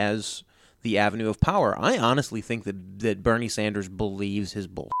money as the avenue of power. I honestly think that Bernie Sanders believes his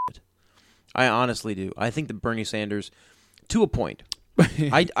bullshit. I honestly do. I think that Bernie Sanders, to a point,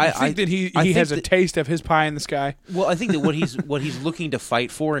 I think that he has a taste of his pie in the sky. Well, I think that what he's looking to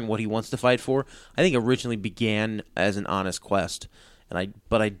fight for and what he wants to fight for, I think originally began as an honest quest,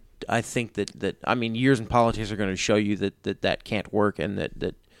 but I think that I mean, years in politics are going to show you that can't work, and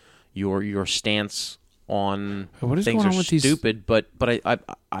that your stance on things are stupid. But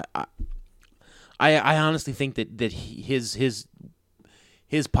I honestly think that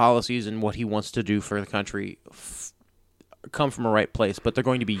his policies and what he wants to do for the country come from a right place, but they're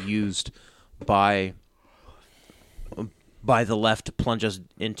going to be used by the left to plunge us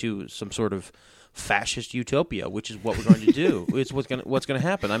into some sort of fascist utopia, which is what we're going to do. It's what's going to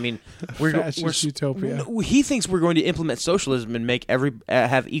happen. I mean, we're utopia. He thinks we're going to implement socialism and make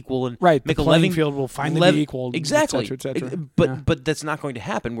have equal and right. Make the a playing level field will finally be equal. Exactly. Et cetera. But that's not going to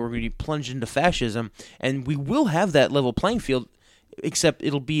happen. We're going to be plunged into fascism, and we will have that level playing field. Except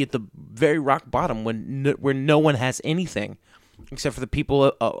it'll be at the very rock bottom where no one has anything, except for the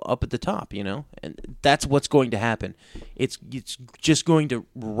people up at the top, and that's what's going to happen. It's just going to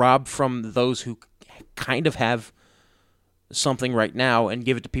rob from those who kind of have something right now and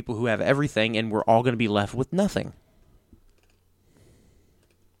give it to people who have everything, and we're all going to be left with nothing.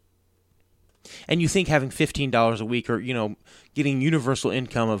 And you think having $15 a week, or getting universal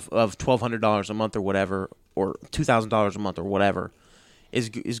income of $1,200 a month or whatever, or $2,000 a month or whatever, is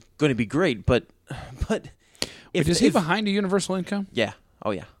going to be great, but is he behind a universal income? Yeah.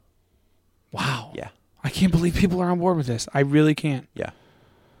 Oh yeah. Wow. Yeah. I can't believe people are on board with this. I really can't. Yeah.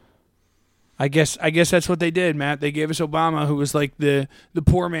 I guess that's what they did, Matt. They gave us Obama, who was like the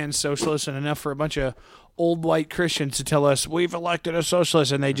poor man's socialist, and enough for a bunch of old white Christians to tell us we've elected a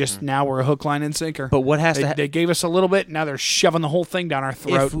socialist, and they just now we're a hook, line, and sinker. But what has they gave us a little bit, now they're shoving the whole thing down our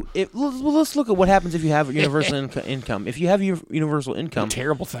throat. Let's look at what happens if you have universal income. If you have universal income,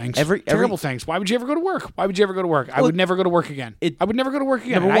 terrible things. Terrible things. Why would you ever go to work? I would never go to work again. I would never go to work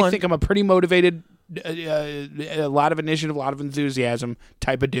again. I think I'm a pretty motivated, a lot of initiative, a lot of enthusiasm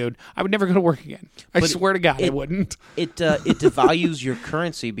type of dude. I would never go to work again. I swear to God, I wouldn't. It devalues your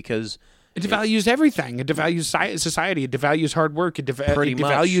currency because it devalues everything. It devalues society. It devalues hard work. It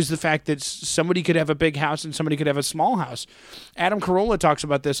devalues the fact that somebody could have a big house and somebody could have a small house. Adam Carolla talks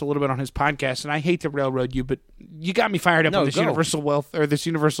about this a little bit on his podcast, and I hate to railroad you, but you got me fired up on this universal wealth or this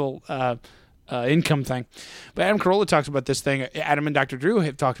universal income thing. But Adam Carolla talks about this thing. Adam and Dr. Drew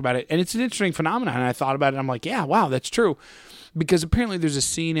have talked about it, and it's an interesting phenomenon. And I thought about it, and I'm like, yeah, wow, that's true. Because apparently there's a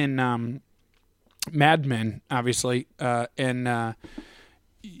scene in Mad Men, obviously, and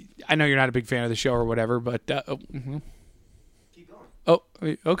I know you're not a big fan of the show or whatever, but keep going. Oh,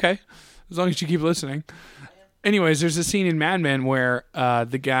 okay. As long as you keep listening. Anyways, there's a scene in Mad Men where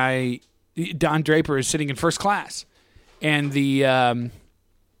the guy Don Draper is sitting in first class, and the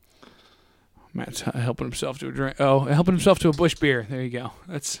Matt's helping himself to a drink. Oh, helping himself to a Busch beer. There you go.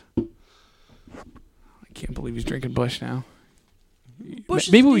 I can't believe he's drinking Busch now.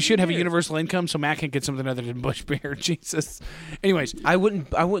 Maybe we should have a universal income so Matt can get something other than Busch beer. Jesus. Anyways, I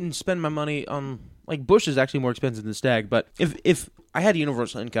wouldn't spend my money on Busch is actually more expensive than Stag. But if I had a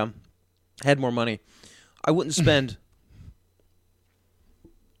universal income, had more money, I wouldn't spend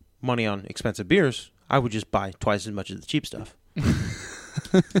money on expensive beers. I would just buy twice as much of the cheap stuff.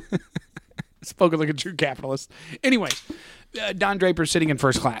 Spoken like a true capitalist. Anyways, Don Draper's sitting in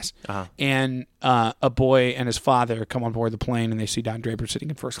first class, and a boy and his father come on board the plane, and they see Don Draper sitting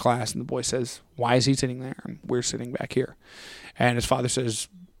in first class, and the boy says, "Why is he sitting there and we're sitting back here?" And his father says,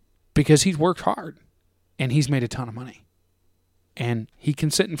 "Because he's worked hard, and he's made a ton of money, and he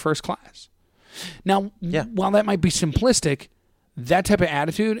can sit in first class." Now, while that might be simplistic, that type of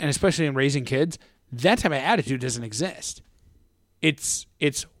attitude, and especially in raising kids, that type of attitude doesn't exist. It's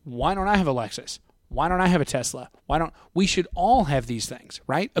why don't I have a Lexus? Why don't I have a Tesla? We should all have these things,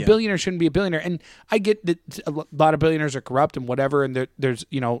 right? A billionaire shouldn't be a billionaire. And I get that a lot of billionaires are corrupt and whatever, and there's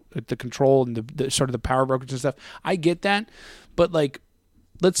the control and the sort of the power brokers and stuff. I get that. But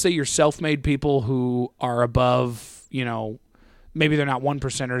let's say you're self-made people who are above, maybe they're not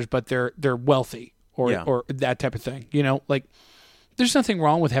 1%ers, but they're wealthy or that type of thing. There's nothing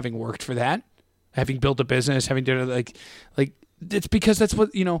wrong with having worked for that, having built a business, having done like it's because that's what,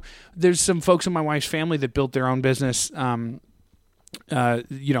 there's some folks in my wife's family that built their own business, and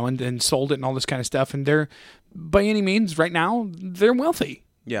sold it and all this kind of stuff. And they're, by any means, right now, they're wealthy.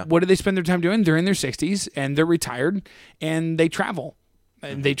 Yeah. What do they spend their time doing? They're in their 60s and they're retired and they travel.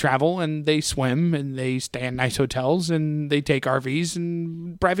 And they travel and they swim and they stay in nice hotels and they take RVs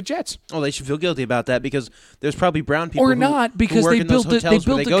and private jets. Oh, they should feel guilty about that because there's probably brown people because who work they in those built hotels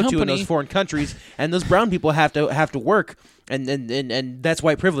they where built they go to in those foreign countries, and those brown people have to work And that's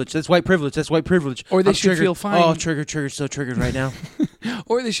white privilege. That's white privilege. That's white privilege. Or they I'm should triggered. feel fine. Oh, triggered. So triggered right now.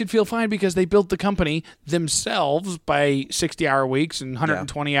 Or they should feel fine because they built the company themselves by 60-hour weeks and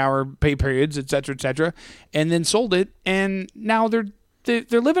 120-hour pay periods, et cetera, and then sold it, and now they're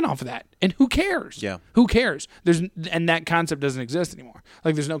living off of that. And who cares? Yeah. Who cares? And that concept doesn't exist anymore.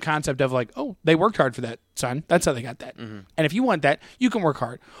 Like, there's no concept of like, oh, they worked hard for that, son. That's how they got that. Mm-hmm. And if you want that, you can work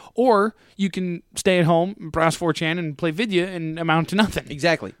hard. Or you can stay at home, browse 4chan, and play video and amount to nothing.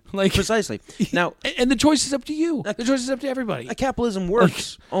 Exactly. Like, precisely. Now, and the choice is up to you. The choice is up to everybody. Capitalism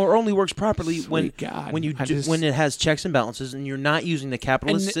works or only works properly when God. when it has checks and balances, and you're not using the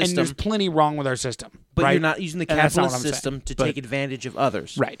capitalist system. And there's plenty wrong with our system. But right? you're not using the And that's not capitalist what I'm system saying. to But- take advantage of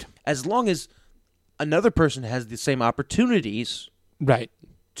others. Right. As long as another person has the same opportunities Right.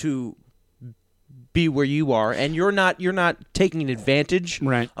 to be where you are, and you're not taking advantage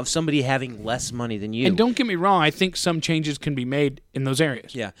Right. of somebody having less money than you. And don't get me wrong, I think some changes can be made in those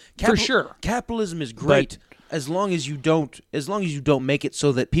areas. Yeah, for sure. Capitalism is great as long as you don't make it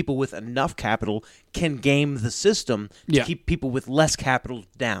so that people with enough capital can game the system to keep people with less capital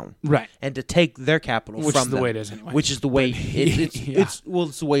down. Right. And to take their capital Which from is the them, way it is anyway. Which is the way it's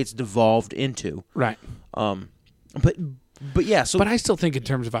the way it's devolved into. Right. But yeah, so But I still think in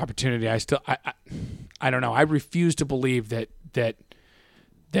terms of opportunity, I don't know. I refuse to believe that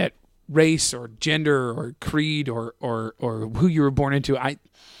race or gender or creed or who you were born into.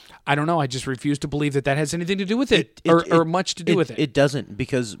 I don't know. I just refuse to believe that has anything to do with it, or much to do with it. It doesn't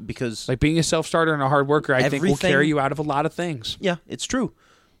because like being a self-starter and a hard worker, I think will carry you out of a lot of things. Yeah, it's true.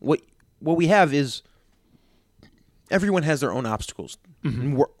 What we have is everyone has their own obstacles,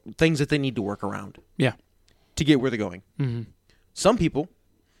 things that they need to work around. Yeah. To get where they're going. Mm-hmm. Some people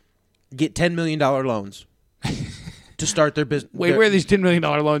get $10 million loans to start their business. Wait, where are these $10 million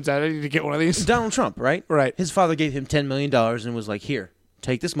loans at? I need to get one of these. Donald Trump, right? Right. His father gave him $10 million and was like, here,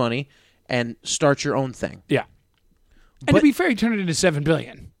 take this money and start your own thing. Yeah. And to be fair, he turned it into $7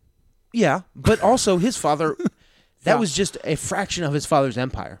 billion. Yeah, but also his father, that was just a fraction of his father's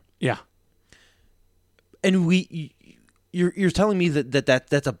empire. Yeah. And you're telling me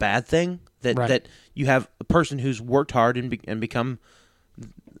that's a bad thing? That you have a person who's worked hard and become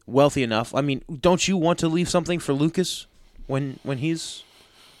wealthy enough. I mean, don't you want to leave something for Lucas when he's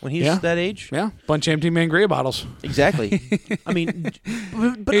that age? Yeah, bunch of empty Mangria bottles. Exactly. I mean,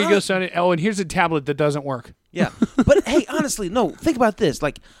 but here you go, son. Oh, and here's a tablet that doesn't work. Yeah, but hey, honestly, no. Think about this.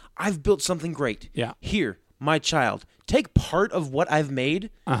 Like, I've built something great. Yeah. Here, my child, take part of what I've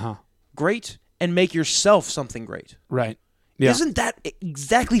made great and make yourself something great. Right. Yeah. Isn't that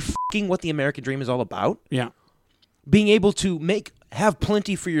exactly f***ing what the American dream is all about? Yeah. Being able to have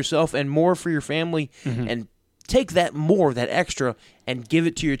plenty for yourself and more for your family, and take that extra, and give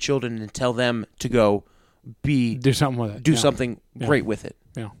it to your children and tell them to go do something with it. Do something great with it.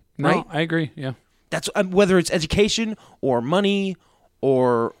 Yeah. No, right? I agree. Yeah. That's whether it's education or money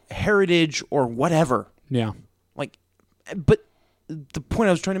or heritage or whatever. Yeah. Like, but the point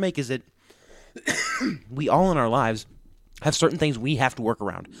I was trying to make is that we all in our lives have certain things we have to work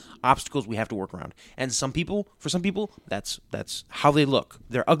around, obstacles we have to work around, and for some people, that's how they look.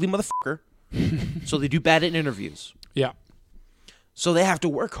 They're ugly motherfucker, so they do bad in interviews. Yeah. So they have to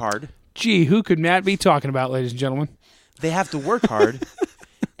work hard. Gee, who could Matt be talking about, ladies and gentlemen? They have to work hard,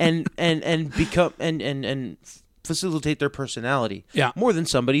 and become and facilitate their personality. Yeah. More than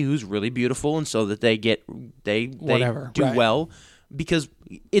somebody who's really beautiful, and so that they Whatever, do right. well, because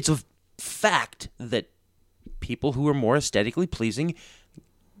it's a fact that people who are more aesthetically pleasing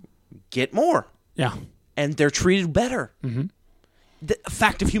get more. Yeah. And they're treated better. Mm-hmm. The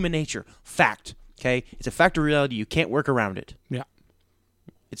fact of human nature. Fact. Okay? It's a fact of reality. You can't work around it. Yeah.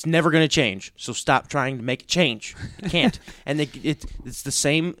 It's never going to change. So stop trying to make it change. You can't. And it's the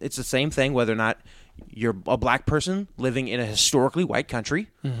same. It's the same thing whether or not you're a black person living in a historically white country,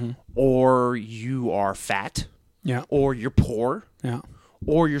 or you are fat, or you're poor,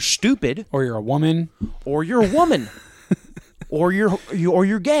 or you're stupid, or you're a woman, or you're a woman, or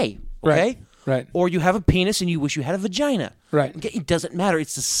you're gay. Okay, right. Or you have a penis and you wish you had a vagina. Right. Okay? It doesn't matter.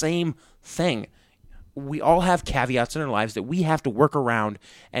 It's the same thing. We all have caveats in our lives that we have to work around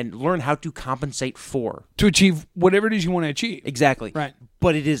and learn how to compensate for. To achieve whatever it is you want to achieve. Exactly. Right.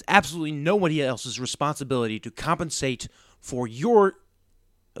 But it is absolutely nobody else's responsibility to compensate for your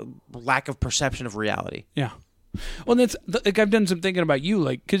lack of perception of reality. Yeah. Well, that's like I've done some thinking about you,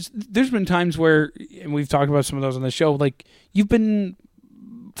 like, because there's been times where, and we've talked about some of those on the show, like you've been,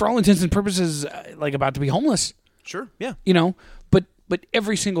 for all intents and purposes, like about to be homeless. Sure. Yeah. You know, but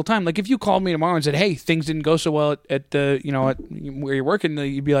every single time, like if you called me tomorrow and said, "Hey, things didn't go so well at the, at where you're working,"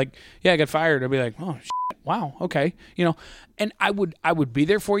 you'd be like, "Yeah, I got fired." I'd be like, "Oh shit." wow, okay, and I would be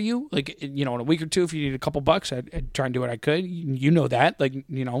there for you, like, in a week or two if you need a couple bucks, I'd try and do what I could. That, like,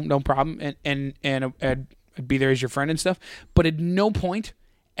 no problem, and I'd be there as your friend and stuff. But at no point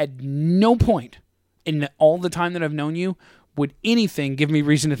in all the time that I've known you would anything give me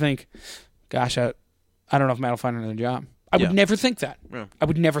reason to think, gosh, I don't know if Matt will find another job. I would never think that. Yeah. I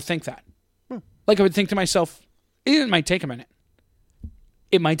would never think that. Like, I would think to myself, it might take a minute.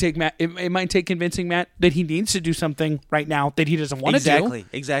 It might take Matt. It might take convincing Matt that he needs to do something right now that he doesn't want to do.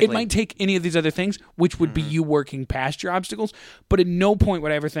 Exactly. It might take any of these other things, which would be you working past your obstacles. But at no point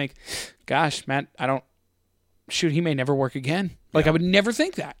would I ever think, gosh, Matt, he may never work again. Like, I would never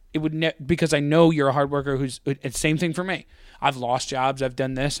think that. It would because I know you're a hard worker. It's the same thing for me. I've lost jobs. I've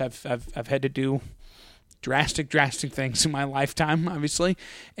done this. I've had to do drastic things in my lifetime, obviously,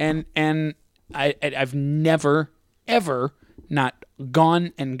 and I've never ever not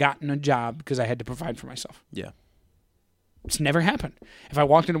gone and gotten a job because I had to provide for myself. Yeah. It's never happened. If I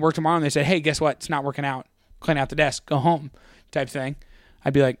walked into work tomorrow and they said, hey, guess what? It's not working out. Clean out the desk. Go home type thing.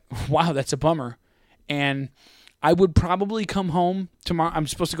 I'd be like, wow, that's a bummer. And I would probably come home tomorrow. I'm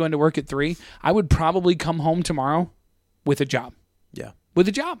supposed to go into work at 3:00. I would probably come home tomorrow with a job. Yeah. With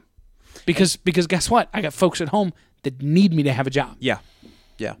a job. Because guess what? I got folks at home that need me to have a job. Yeah.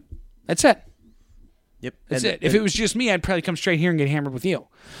 Yeah. That's it. Yep. That's it. If it was just me, I'd probably come straight here and get hammered with you.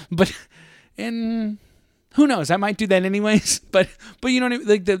 But, and who knows? I might do that anyways. But you know what I mean?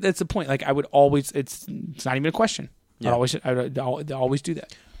 Like, that's the point. Like, I would always, it's not even a question. Yeah. I'd always do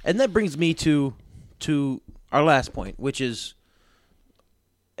that. And that brings me to our last point, which is,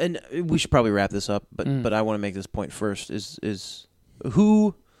 and we should probably wrap this up, but I want to make this point first, is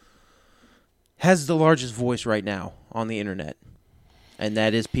who has the largest voice right now on the internet? And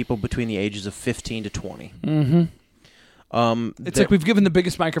that is people between the ages of 15 to 20. Mm-hmm. It's like we've given the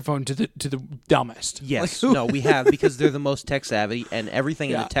biggest microphone to the dumbest. Yes. No, we have, because they're the most tech savvy, and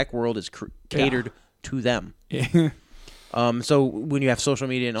everything in the tech world is catered to them. Yeah. So when you have social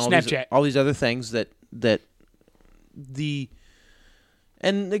media and all these other things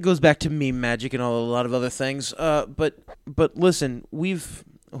and it goes back to meme magic and a lot of other things. But listen, we've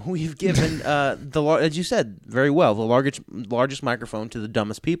given as you said very well, the largest microphone to the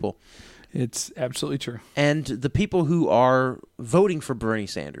dumbest people. It's absolutely true. And the people who are voting for Bernie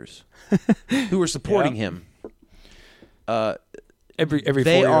Sanders, who are supporting him, every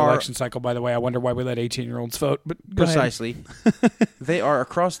 4-year election cycle. By the way, I wonder why we let 18-year-olds vote. But precisely, they are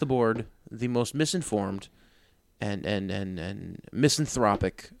across the board the most misinformed and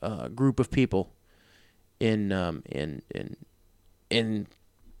misanthropic group of people in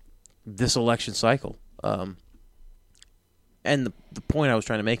this election cycle. And the point I was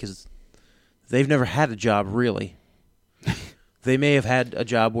trying to make is they've never had a job, really. They may have had a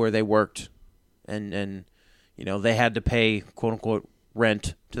job where they worked and they had to pay, quote-unquote,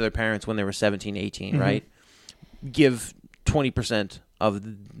 rent to their parents when they were 17, 18, right? Give 20% of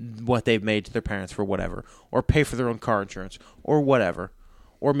what they've made to their parents for whatever, or pay for their own car insurance, or whatever.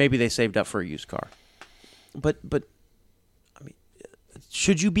 Or maybe they saved up for a used car. But I mean,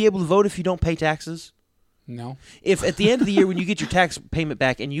 should you be able to vote if you don't pay taxes? No. If at the end of the year when you get your tax payment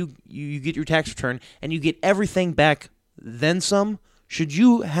back and you get your tax return and you get everything back, then some, should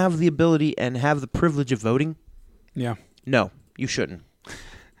you have the ability and have the privilege of voting? Yeah. No, you shouldn't.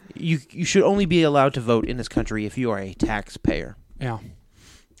 You should only be allowed to vote in this country if you are a taxpayer. Yeah.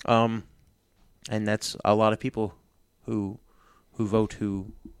 And that's a lot of people who vote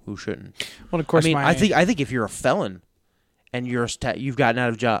who shouldn't. Well, of course, I think if you're a felon and you've gotten out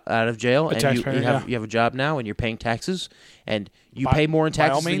of jail and you have a job now and you're paying taxes and you pay more in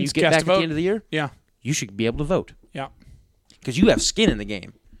taxes than you get back at the end of the year, you should be able to vote. Yeah. Because you have skin in the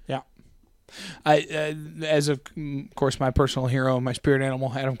game. Yeah. As of course, my personal hero, my spirit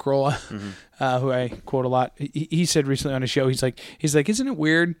animal, Adam Carolla, who I quote a lot, he said recently on a show, he's like, isn't it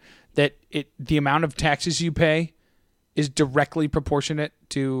weird that the amount of taxes you pay is directly proportionate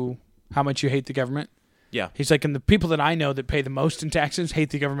to how much you hate the government? Yeah. He's like, and the people that I know that pay the most in taxes hate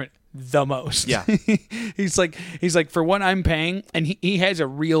the government the most. Yeah. He's like, for what I'm paying, and he has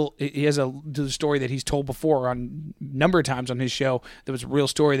a story that he's told before on a number of times on his show. There was a real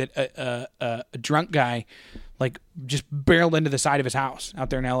story that a drunk guy like just barreled into the side of his house out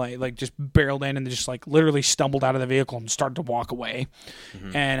there in LA, like just barreled in and just like literally stumbled out of the vehicle and started to walk away.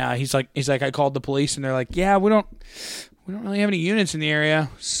 Mm-hmm. And he's like, I called the police and they're like, yeah, we don't really have any units in the area,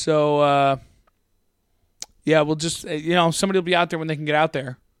 so. Yeah, we'll just, somebody will be out there when they can get out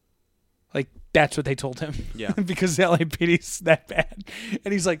there. Like, that's what they told him. Yeah. Because the LAPD's that bad.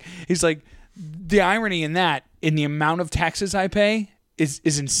 And he's like, the irony in that, in the amount of taxes I pay,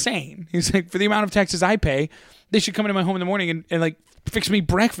 is insane. He's like, for the amount of taxes I pay, they should come into my home in the morning and like fix me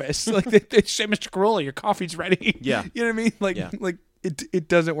breakfast. Like they say, Mr. Corolla, your coffee's ready. Yeah. You know what I mean? Like like it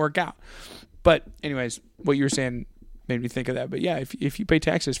doesn't work out. But anyways, what you were saying made me think of that. But yeah, if you pay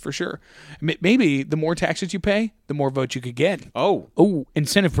taxes, for sure. Maybe the more taxes you pay, the more votes you could get. Oh,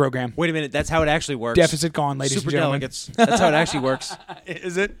 incentive program. Wait a minute, that's how it actually works. Deficit gone, ladies and gentlemen. Superdelegates. That's how it actually works.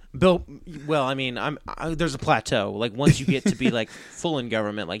 Is it? Bill, well, I mean, there's a plateau. Like once you get to be like full in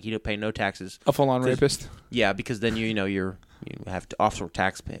government, like you don't pay no taxes. A full-on rapist. Yeah, because then you have to offshore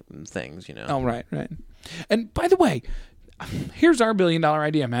tax things. Oh, right. And by the way, here's our $1 billion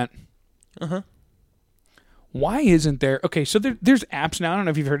idea, Matt. Why isn't there? Okay, so there's apps now. I don't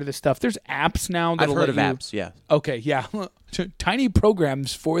know if you've heard of this stuff. There's apps now. I've heard of apps. Yeah. Okay. Yeah. Tiny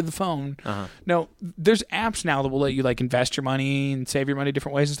programs for the phone. No, there's apps now that will let you like invest your money and save your money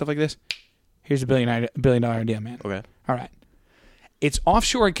different ways and stuff like this. Here's a $1 billion idea, man. Okay. All right. It's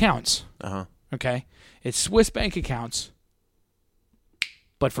offshore accounts. Okay. It's Swiss bank accounts,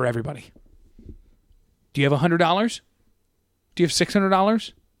 but for everybody. Do you have $100? Do you have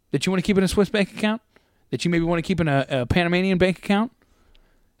 $600 that you want to keep in a Swiss bank account? That you maybe want to keep in a Panamanian bank account?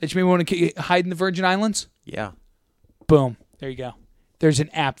 That you maybe want to hide in the Virgin Islands? Yeah. Boom. There you go. There's an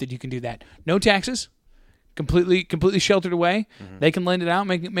app that you can do that. No taxes. Completely sheltered away. They can lend it out,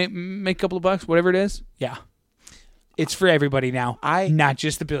 make a couple of bucks, whatever it is. Yeah. It's for everybody now. Not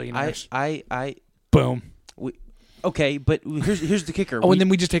just the billionaires. Boom. Okay, but here's the kicker. And then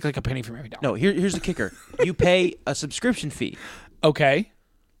we just take like a penny from every dollar. No, here's the kicker. You pay a subscription fee. Okay.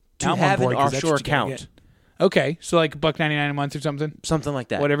 To have an offshore account. Okay, so like $1.99 a month or something? Something like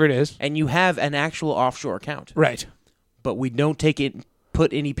that. Whatever it is. And you have an actual offshore account. Right. But we don't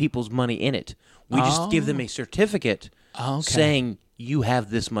put any people's money in it. We just give them a certificate saying you have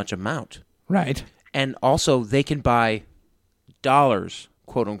this much amount. Right. And also they can buy dollars,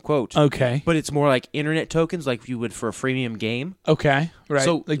 quote unquote. Okay. But it's more like internet tokens like you would for a freemium game. Okay. Right.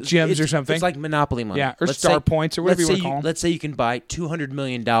 So like gems or something. It's like Monopoly money. Yeah, or star points or whatever you want to call them. Let's say you can buy $200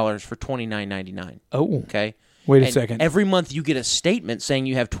 million for $29.99. Oh. Okay. Wait a second. Every month you get a statement saying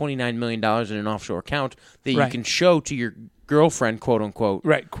you have $29 million in an offshore account that you can show to your girlfriend, quote unquote.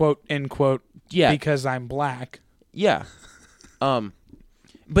 Right. Quote, end quote. Yeah. Because I'm black. Yeah.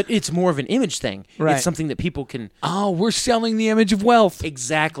 But it's more of an image thing. Right. It's something that people can... Oh, we're selling the image of wealth.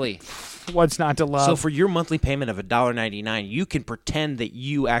 Exactly. What's not to love? So for your monthly payment of $1.99, you can pretend that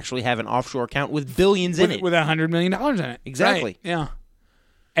you actually have an offshore account with billions in it. With $100 million in it. Exactly. Right. Yeah.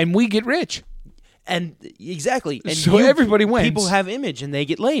 And we get rich. And exactly. And so everybody wins. People have image and they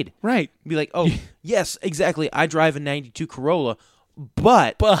get laid. Right. Be like, oh, yes, exactly. I drive a 92 Corolla,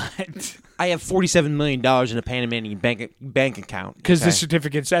 but I have $47 million in a Panamanian bank account. Because the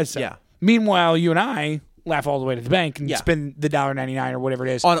certificate says so. Yeah. Meanwhile, you and I laugh all the way to the bank and spend the $1.99 or whatever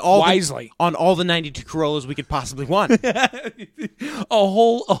it is wisely. On all the 92 Corollas we could possibly want. a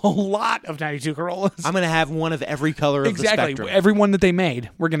whole lot of 92 Corollas. I'm going to have one of every color of the spectrum. Every one that they made,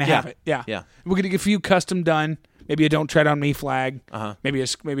 we're going to have it. Yeah. Yeah. We're going to get a few custom done. Maybe a Don't Tread on Me flag. Maybe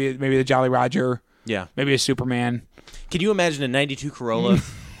the Jolly Roger. Yeah. Maybe a Superman. Can you imagine a 92 Corolla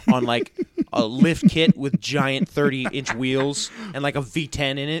on like a lift kit with giant 30-inch wheels and like a V10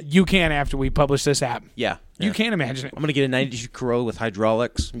 in it? You can after we publish this app. Yeah. You can't imagine it. I'm going to get a 92 Corolla with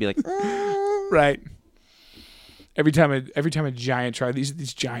hydraulics and be like... Right. Every time a giant truck,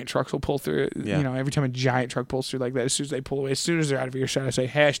 these giant trucks will pull through. Yeah. You know, every time a giant truck pulls through like that, as soon as they pull away, as soon as they're out of earshot, I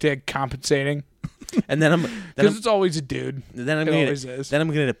say #compensating. And then because it's always a dude. Then I'm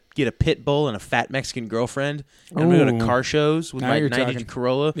gonna get a pit bull and a fat Mexican girlfriend. And I'm gonna go to car shows with my 92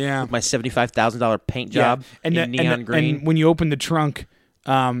 Corolla. With my $75,000 paint job in neon green. And when you open the trunk,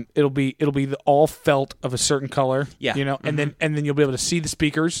 it'll be all felt of a certain color. Yeah. You know, and then you'll be able to see the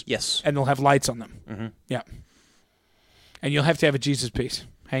speakers. Yes. And they'll have lights on them. Yeah. And you'll have to have a Jesus piece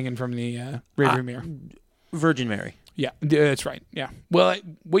hanging from the rearview mirror. Virgin Mary. Yeah, that's right. Yeah. Well,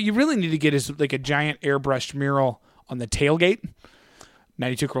 what you really need to get is like a giant airbrushed mural on the tailgate.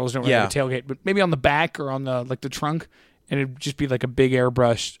 92 Corollas don't really have a tailgate, but maybe on the back or on the the trunk, and it'd just be like a big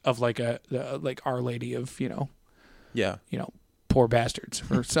airbrush of like like Our Lady of poor bastards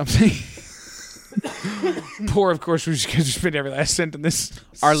or something. Poor, of course, we're just going to spend every last cent in this.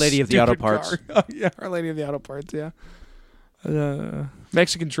 Our Lady of the Auto Parts. Oh, yeah, Our Lady of the Auto Parts. Yeah.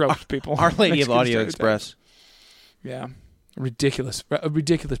 Mexican tropes, people. Our Lady Mexican of Audio Express. Yeah. Ridiculous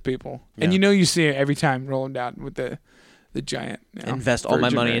people. Yeah. And you see it every time rolling down with the giant. Invest all my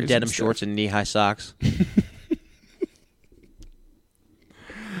money in denim shorts and knee-high socks.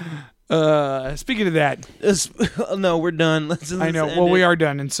 Speaking of that. No, we're done. I know. Well, we are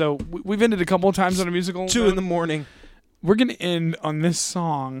done. And so we've ended a couple of times on a musical. 2 in the morning. we're going to end on this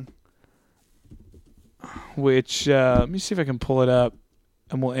song, which, let me see if I can pull it up,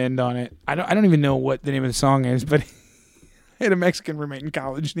 and we'll end on it. I don't even know what the name of the song is, but I had a Mexican roommate in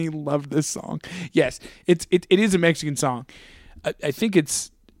college, and he loved this song. Yes, it is a Mexican song. I think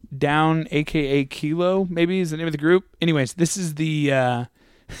it's Down, a.k.a. Kilo, maybe is the name of the group. Anyways, this is the...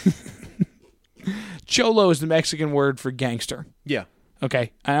 Cholo is the Mexican word for gangster. Yeah.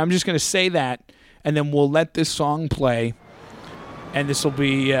 Okay. I'm just going to say that, and then we'll let this song play, and this will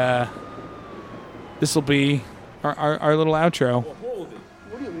be our little outro. Well, hold it.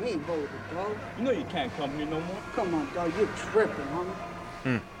 What do you mean, hold it, dog? You know you can't come here no more. Come on, dog. You're tripping,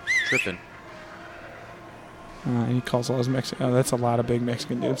 homie. Tripping. He calls all his Mexican. Oh, that's a lot of big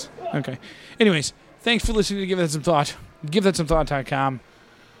Mexican dudes. Okay. Anyways, thanks for listening to Give That Some Thought. GiveThatSomeThought.com.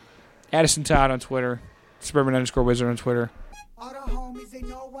 Addison Todd on Twitter. Suburban_Wizard on Twitter.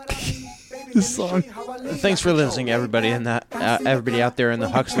 This song. Thanks for listening, everybody, and everybody out there in the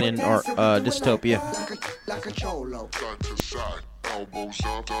Huxleyan or dystopia. Like a cholo. Side to side, elbows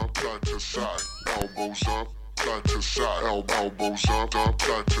up, side to side, elbows up, side to side, elbows up,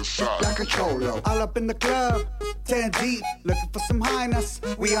 side to side. Like a cholo. All up in the club, 10 deep, looking for some highness.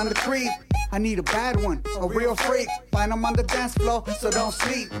 We on the creep. I need a bad one, a real freak. Find 'em on the dance floor, so don't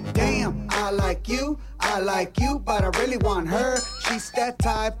sleep. Damn, I like you, but I really want her. She's that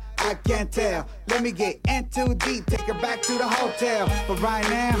type, I can't tell. Let me get in too deep, take her back to the hotel. But right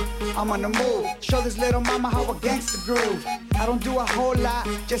now, I'm on the move. Show this little mama how a gangster groove. I don't do a whole lot,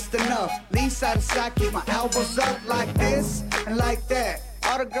 just enough. Lean side to side, keep my elbows up like this and like that.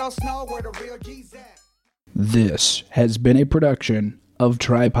 All the girls know where the real G's at. This has been a production of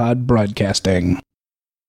Tripod Broadcasting.